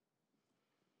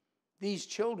 These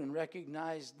children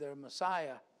recognized their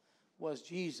Messiah was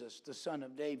Jesus, the Son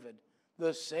of David,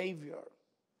 the Savior.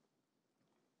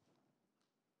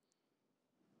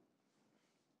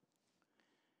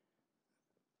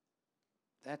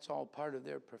 That's all part of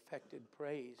their perfected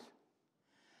praise.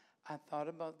 I thought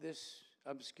about this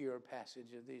obscure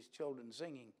passage of these children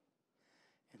singing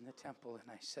in the temple,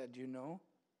 and I said, you know,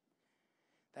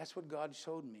 that's what God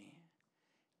showed me.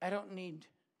 I don't need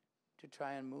to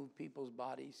try and move people's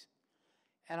bodies.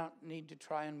 I don't need to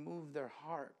try and move their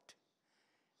heart.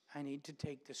 I need to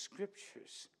take the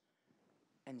scriptures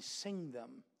and sing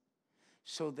them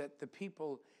so that the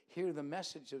people hear the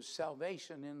message of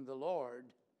salvation in the Lord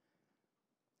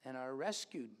and are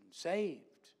rescued and saved.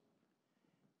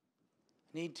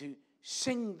 Need to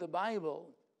sing the Bible.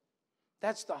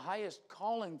 That's the highest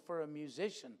calling for a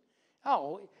musician.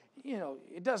 Oh, you know,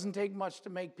 it doesn't take much to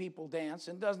make people dance,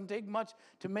 and it doesn't take much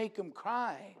to make them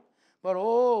cry. But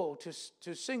oh,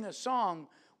 to sing a song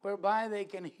whereby they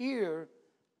can hear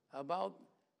about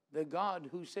the God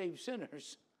who saves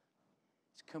sinners.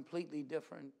 It's a completely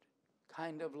different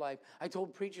kind of life. I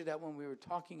told preacher that when we were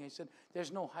talking. I said,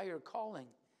 there's no higher calling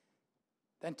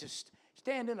than to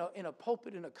stand in a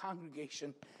pulpit in a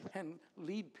congregation and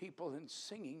lead people in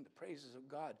singing the praises of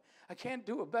God. I can't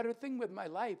do a better thing with my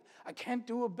life. I can't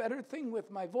do a better thing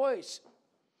with my voice.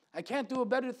 I can't do a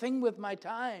better thing with my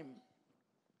time.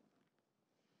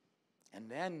 And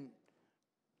then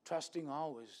trusting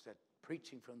always that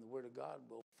preaching from the Word of God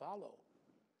will follow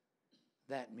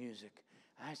that music.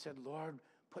 I said, Lord,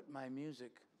 put my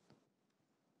music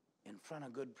in front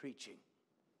of good preaching.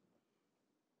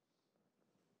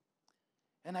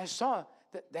 And I saw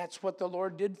that that's what the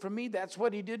Lord did for me. That's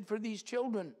what He did for these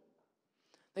children.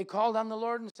 They called on the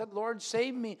Lord and said, Lord,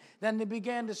 save me. Then they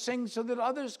began to sing so that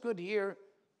others could hear.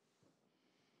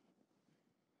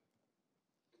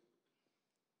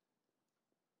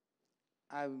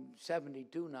 I'm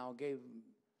 72 now, gave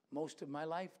most of my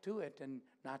life to it, and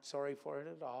not sorry for it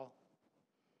at all.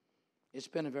 It's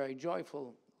been a very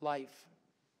joyful life.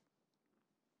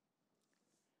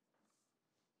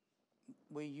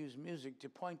 We use music to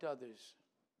point others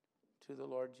to the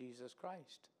Lord Jesus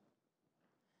Christ,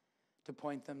 to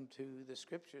point them to the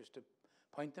Scriptures, to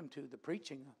point them to the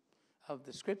preaching of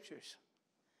the Scriptures.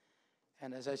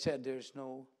 And as I said, there's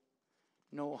no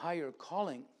higher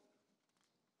calling.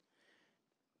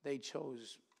 They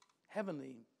chose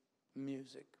heavenly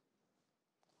music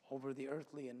over the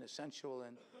earthly and the sensual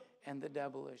and the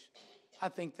devilish. I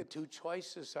think the two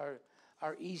choices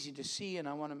are easy to see, and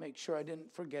I want to make sure I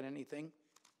didn't forget anything.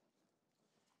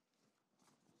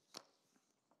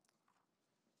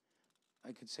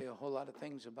 I could say a whole lot of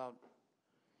things about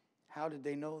how did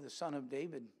they know the Son of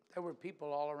David. There were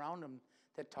people all around him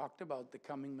that talked about the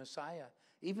coming Messiah,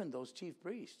 even those chief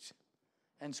priests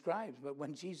and scribes. But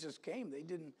when Jesus came,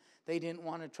 they didn't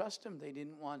want to trust him. They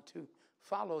didn't want to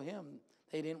follow him.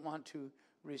 They didn't want to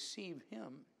receive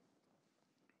him.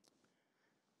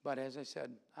 But as I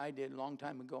said, I did a long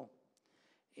time ago.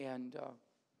 And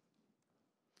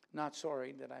not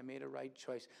sorry that I made a right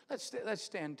choice. Let's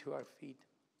stand to our feet.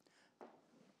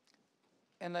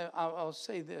 And I'll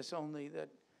say this only, that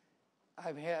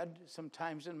I've had some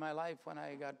times in my life when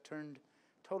I got turned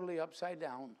totally upside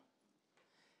down.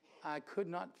 I could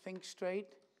not think straight.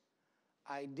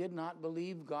 I did not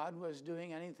believe God was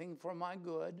doing anything for my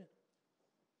good.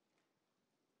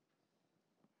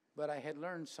 But I had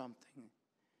learned something,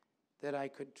 that I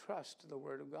could trust the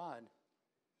Word of God.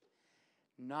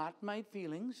 Not my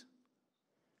feelings,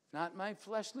 not my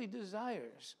fleshly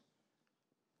desires.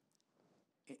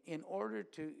 In order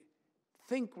to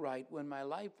think right when my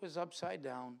life was upside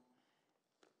down,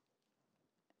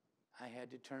 I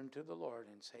had to turn to the Lord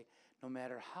and say, no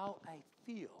matter how I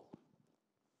feel,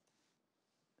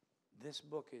 this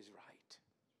book is right.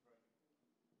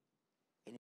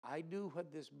 And if I do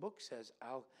what this book says,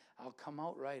 I'll come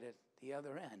out right at the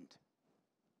other end.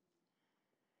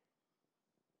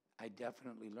 I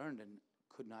definitely learned and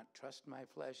could not trust my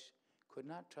flesh, could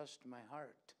not trust my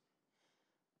heart.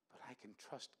 But I can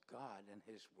trust God and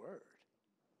His Word.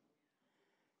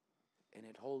 And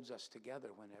it holds us together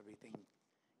when everything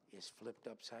is flipped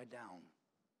upside down.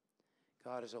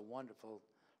 God is a wonderful,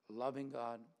 loving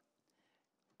God.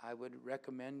 I would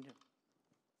recommend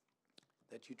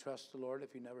that you trust the Lord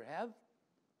if you never have.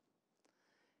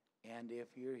 And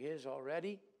if you're His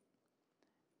already,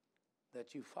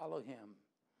 that you follow Him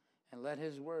and let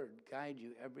His Word guide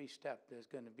you every step. There's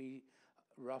going to be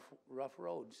a rough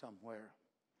road somewhere.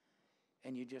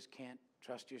 And you just can't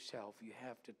trust yourself. You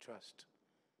have to trust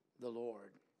the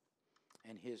Lord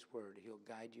and His Word. He'll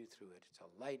guide you through it. It's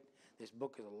a light. This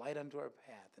book is a light unto our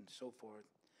path and so forth.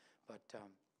 But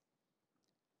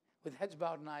with heads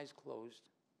bowed and eyes closed,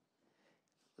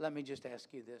 let me just ask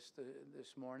you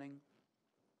this morning.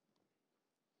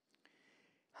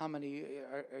 How many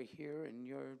are here and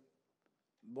you're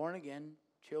born again,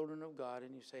 children of God,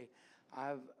 and you say,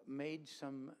 I've made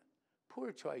some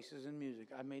poor choices in music.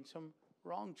 I've made some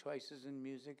wrong choices in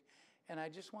music, and I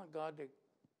just want God to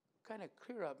kind of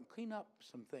clear up and clean up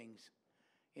some things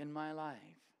in my life.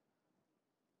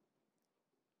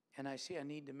 And I see I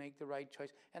need to make the right choice.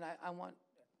 And I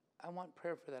want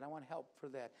prayer for that. I want help for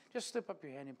that. Just slip up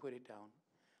your hand and put it down.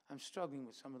 I'm struggling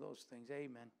with some of those things.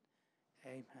 Amen.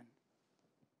 Amen.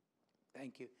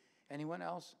 Thank you. Anyone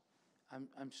else?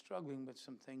 I'm struggling with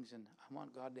some things, and I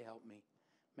want God to help me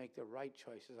make the right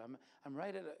choices. I'm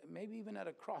right at maybe even at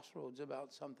a crossroads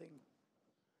about something.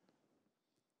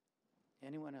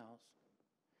 Anyone else?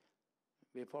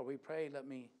 Before we pray, let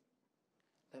me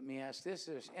ask this: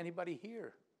 is anybody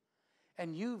here?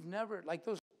 And you've never, like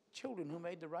those children who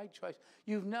made the right choice,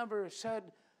 you've never said,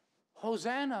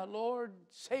 Hosanna, Lord,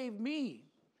 save me.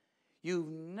 You've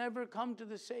never come to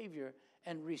the Savior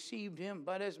and received him,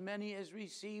 but as many as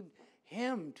received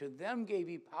him, to them gave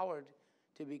he power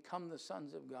to become the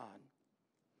sons of God,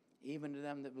 even to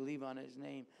them that believe on his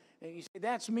name. And you say,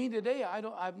 that's me today.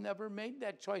 I've never made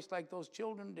that choice like those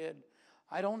children did.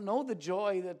 I don't know the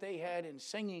joy that they had in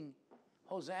singing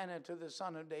Hosanna to the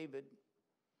Son of David.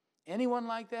 Anyone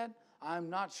like that? I'm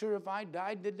not sure if I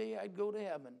died today I'd go to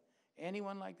heaven.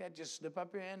 Anyone like that? Just slip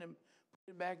up your hand and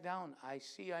put it back down. I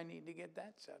see I need to get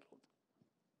that settled.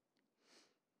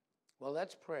 Well,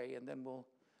 let's pray, and then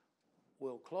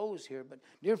we'll close here. But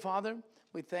dear Father,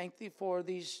 we thank thee for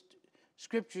these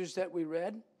scriptures that we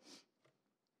read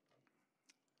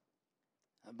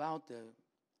about the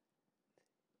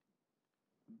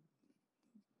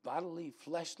bodily,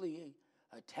 fleshly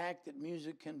attack that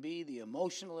music can be, the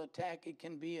emotional attack it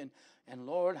can be, and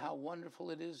Lord, how wonderful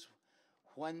it is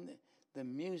when the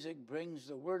music brings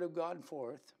the Word of God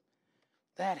forth.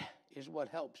 That is what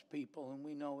helps people, and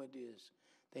we know it is.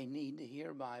 They need to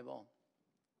hear Bible.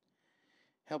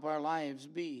 Help our lives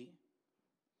be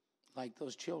like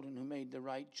those children who made the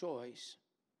right choice.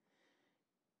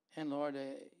 And Lord,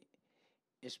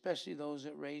 especially those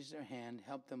that raise their hand,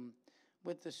 help them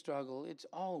with the struggle. It's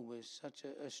always such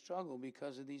a struggle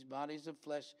because of these bodies of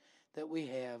flesh that we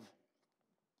have.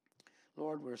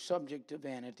 Lord, we're subject to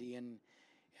vanity, and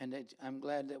I'm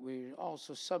glad that we're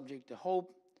also subject to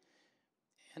hope.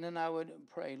 And then I would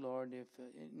pray, Lord, if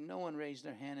no one raised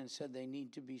their hand and said they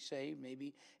need to be saved,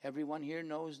 maybe everyone here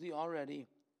knows thee already.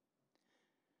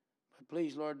 But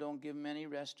please, Lord, don't give them any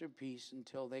rest or peace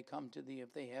until they come to thee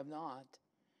if they have not.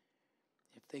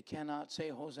 If they cannot say,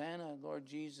 Hosanna, Lord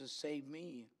Jesus, save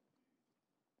me.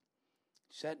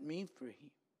 Set me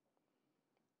free.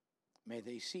 May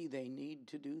they see they need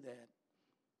to do that.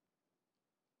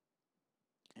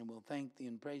 And we'll thank thee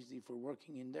and praise thee for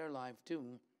working in their life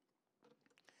too.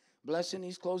 Bless in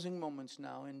these closing moments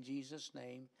now in Jesus'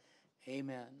 name.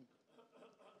 Amen.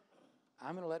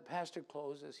 I'm going to let Pastor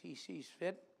close as he sees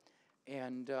fit,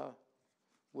 and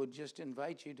would just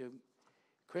invite you to,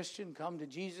 Christian, come to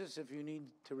Jesus if you need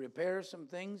to repair some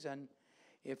things, and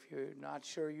if you're not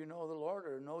sure you know the Lord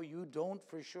or know you don't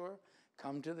for sure,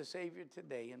 come to the Savior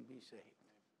today and be saved.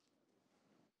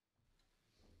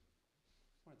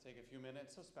 I want to take a few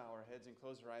minutes. Let's bow our heads and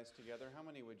close our eyes together. How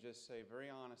many would just say very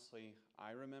honestly,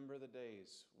 I remember the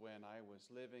days when I was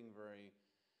living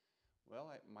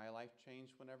my life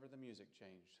changed whenever the music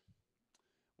changed.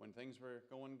 When things were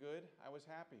going good, I was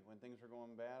happy. When things were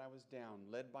going bad, I was down,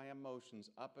 led by emotions,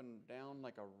 up and down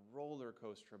like a roller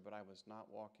coaster, but I was not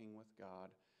walking with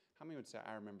God. How many would say,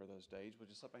 I remember those days? Would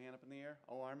you slip a hand up in the air?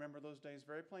 Oh, I remember those days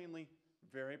very plainly,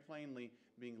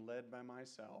 being led by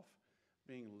myself,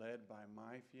 being led by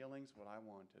my feelings, what I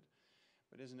wanted.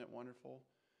 But isn't it wonderful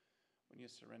when you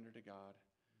surrender to God?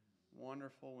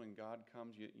 Wonderful when God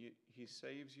comes, He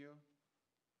saves you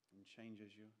and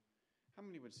changes you. How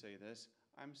many would say this?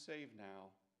 I'm saved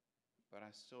now, but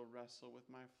I still wrestle with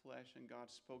my flesh, and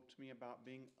God spoke to me about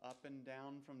being up and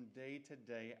down from day to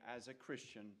day as a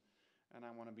Christian, and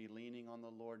I want to be leaning on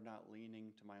the Lord, not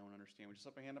leaning to my own understanding. Would you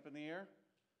slip a hand up in the air?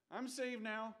 I'm saved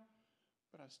now,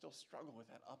 but I still struggle with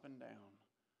that up and down.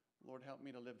 Lord, help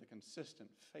me to live the consistent,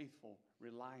 faithful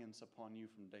reliance upon you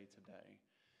from day to day.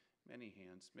 Many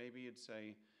hands. Maybe you'd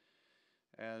say,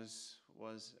 as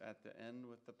was at the end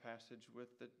with the passage with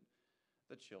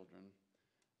the children,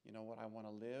 you know what? I want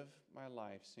to live my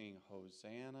life singing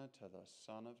Hosanna to the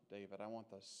Son of David. I want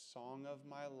the song of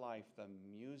my life, the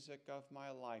music of my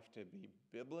life to be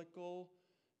biblical,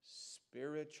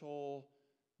 spiritual,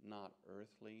 not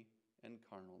earthly and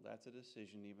carnal. That's a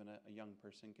decision even a young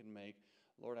person can make.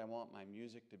 Lord, I want my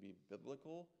music to be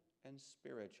biblical and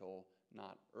spiritual,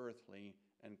 not earthly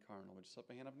and carnal. Would you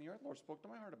slip a hand up in the air? The Lord spoke to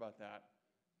my heart about that.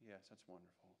 Yes, that's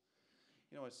wonderful.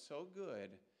 You know, it's so good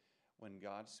when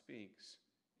God speaks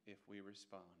if we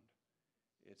respond.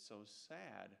 It's so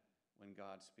sad when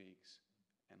God speaks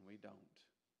and we don't.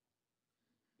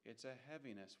 It's a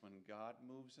heaviness when God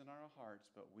moves in our hearts,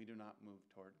 but we do not move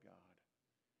toward God.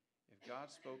 If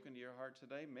God's spoken to your heart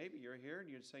today, maybe you're here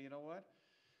and you'd say, you know what?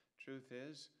 Truth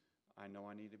is, I know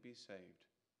I need to be saved.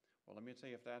 Well, let me tell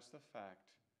you, if that's the fact,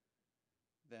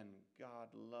 then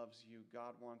God loves you.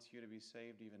 God wants you to be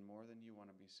saved even more than you want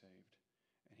to be saved.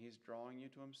 And He's drawing you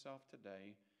to Himself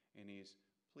today, and He's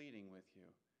pleading with you.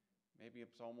 Maybe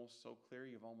it's almost so clear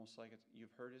you've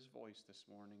heard His voice this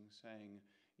morning saying,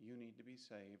 you need to be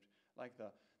saved. Like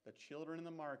the children in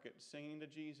the market singing to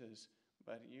Jesus,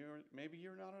 but maybe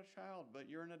you're not a child, but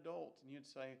you're an adult, and you'd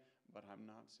say, but I'm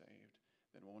not saved.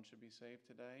 Then won't you be saved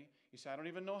today? You say, I don't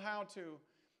even know how to.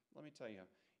 Let me tell you,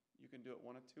 you can do it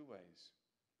one of two ways.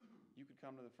 you could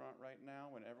come to the front right now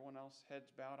when everyone else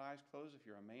heads bowed, eyes closed. If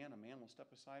you're a man will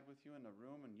step aside with you in the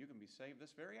room and you can be saved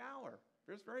this very hour,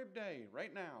 this very day,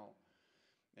 right now.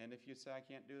 And if you say, I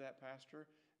can't do that, Pastor,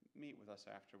 meet with us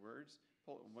afterwards.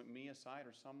 Pull me aside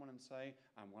or someone and say,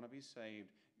 I want to be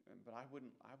saved. But I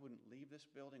wouldn't leave this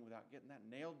building without getting that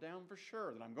nailed down for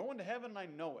sure, that I'm going to heaven and I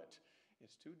know it.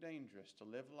 It's too dangerous to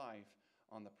live life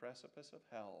on the precipice of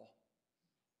hell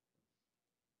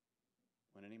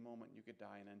when any moment you could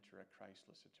die and enter a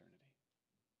Christless eternity.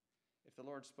 If the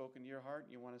Lord's spoken to your heart,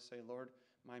 you want to say, Lord,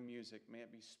 my music, may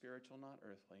it be spiritual, not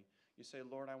earthly. You say,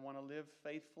 Lord, I want to live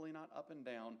faithfully, not up and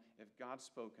down. If God's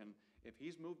spoken, if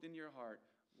He's moved in your heart,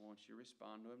 won't you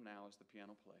respond to Him now as the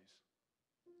piano plays?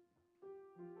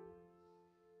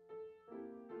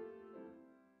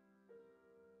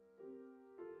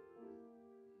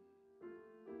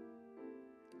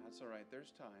 That's all right.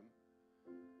 There's time.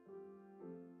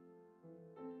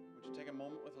 Would you take a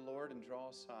moment with the Lord and draw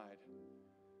aside?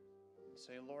 And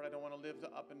say, Lord, I don't want to live the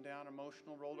up and down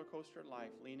emotional roller coaster life,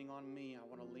 leaning on me. I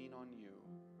want to lean on you.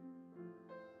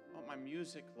 I want my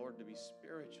music, Lord, to be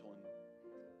spiritual and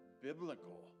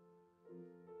biblical,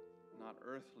 not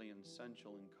earthly and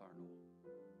sensual and carnal.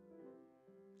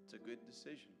 It's a good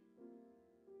decision.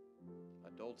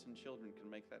 Adults and children can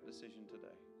make that decision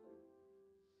today.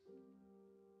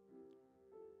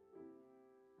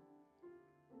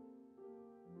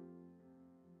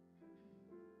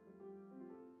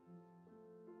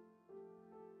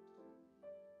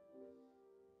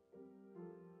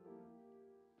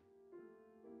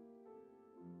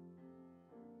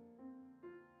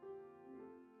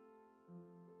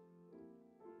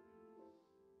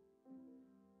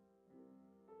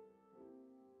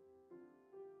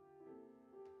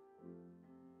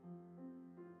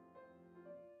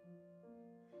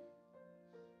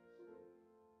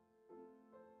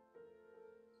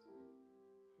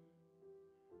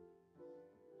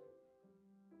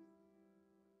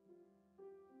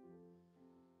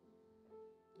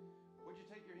 Would you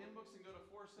take your hymn books and go to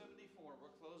 474?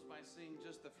 We'll close by singing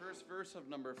just the first verse of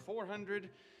number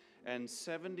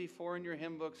 474 in your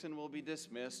hymn books, and we'll be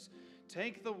dismissed.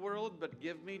 Take the world, but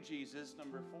give me Jesus,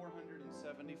 number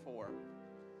 474.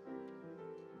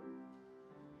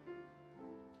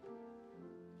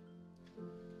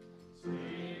 Sing.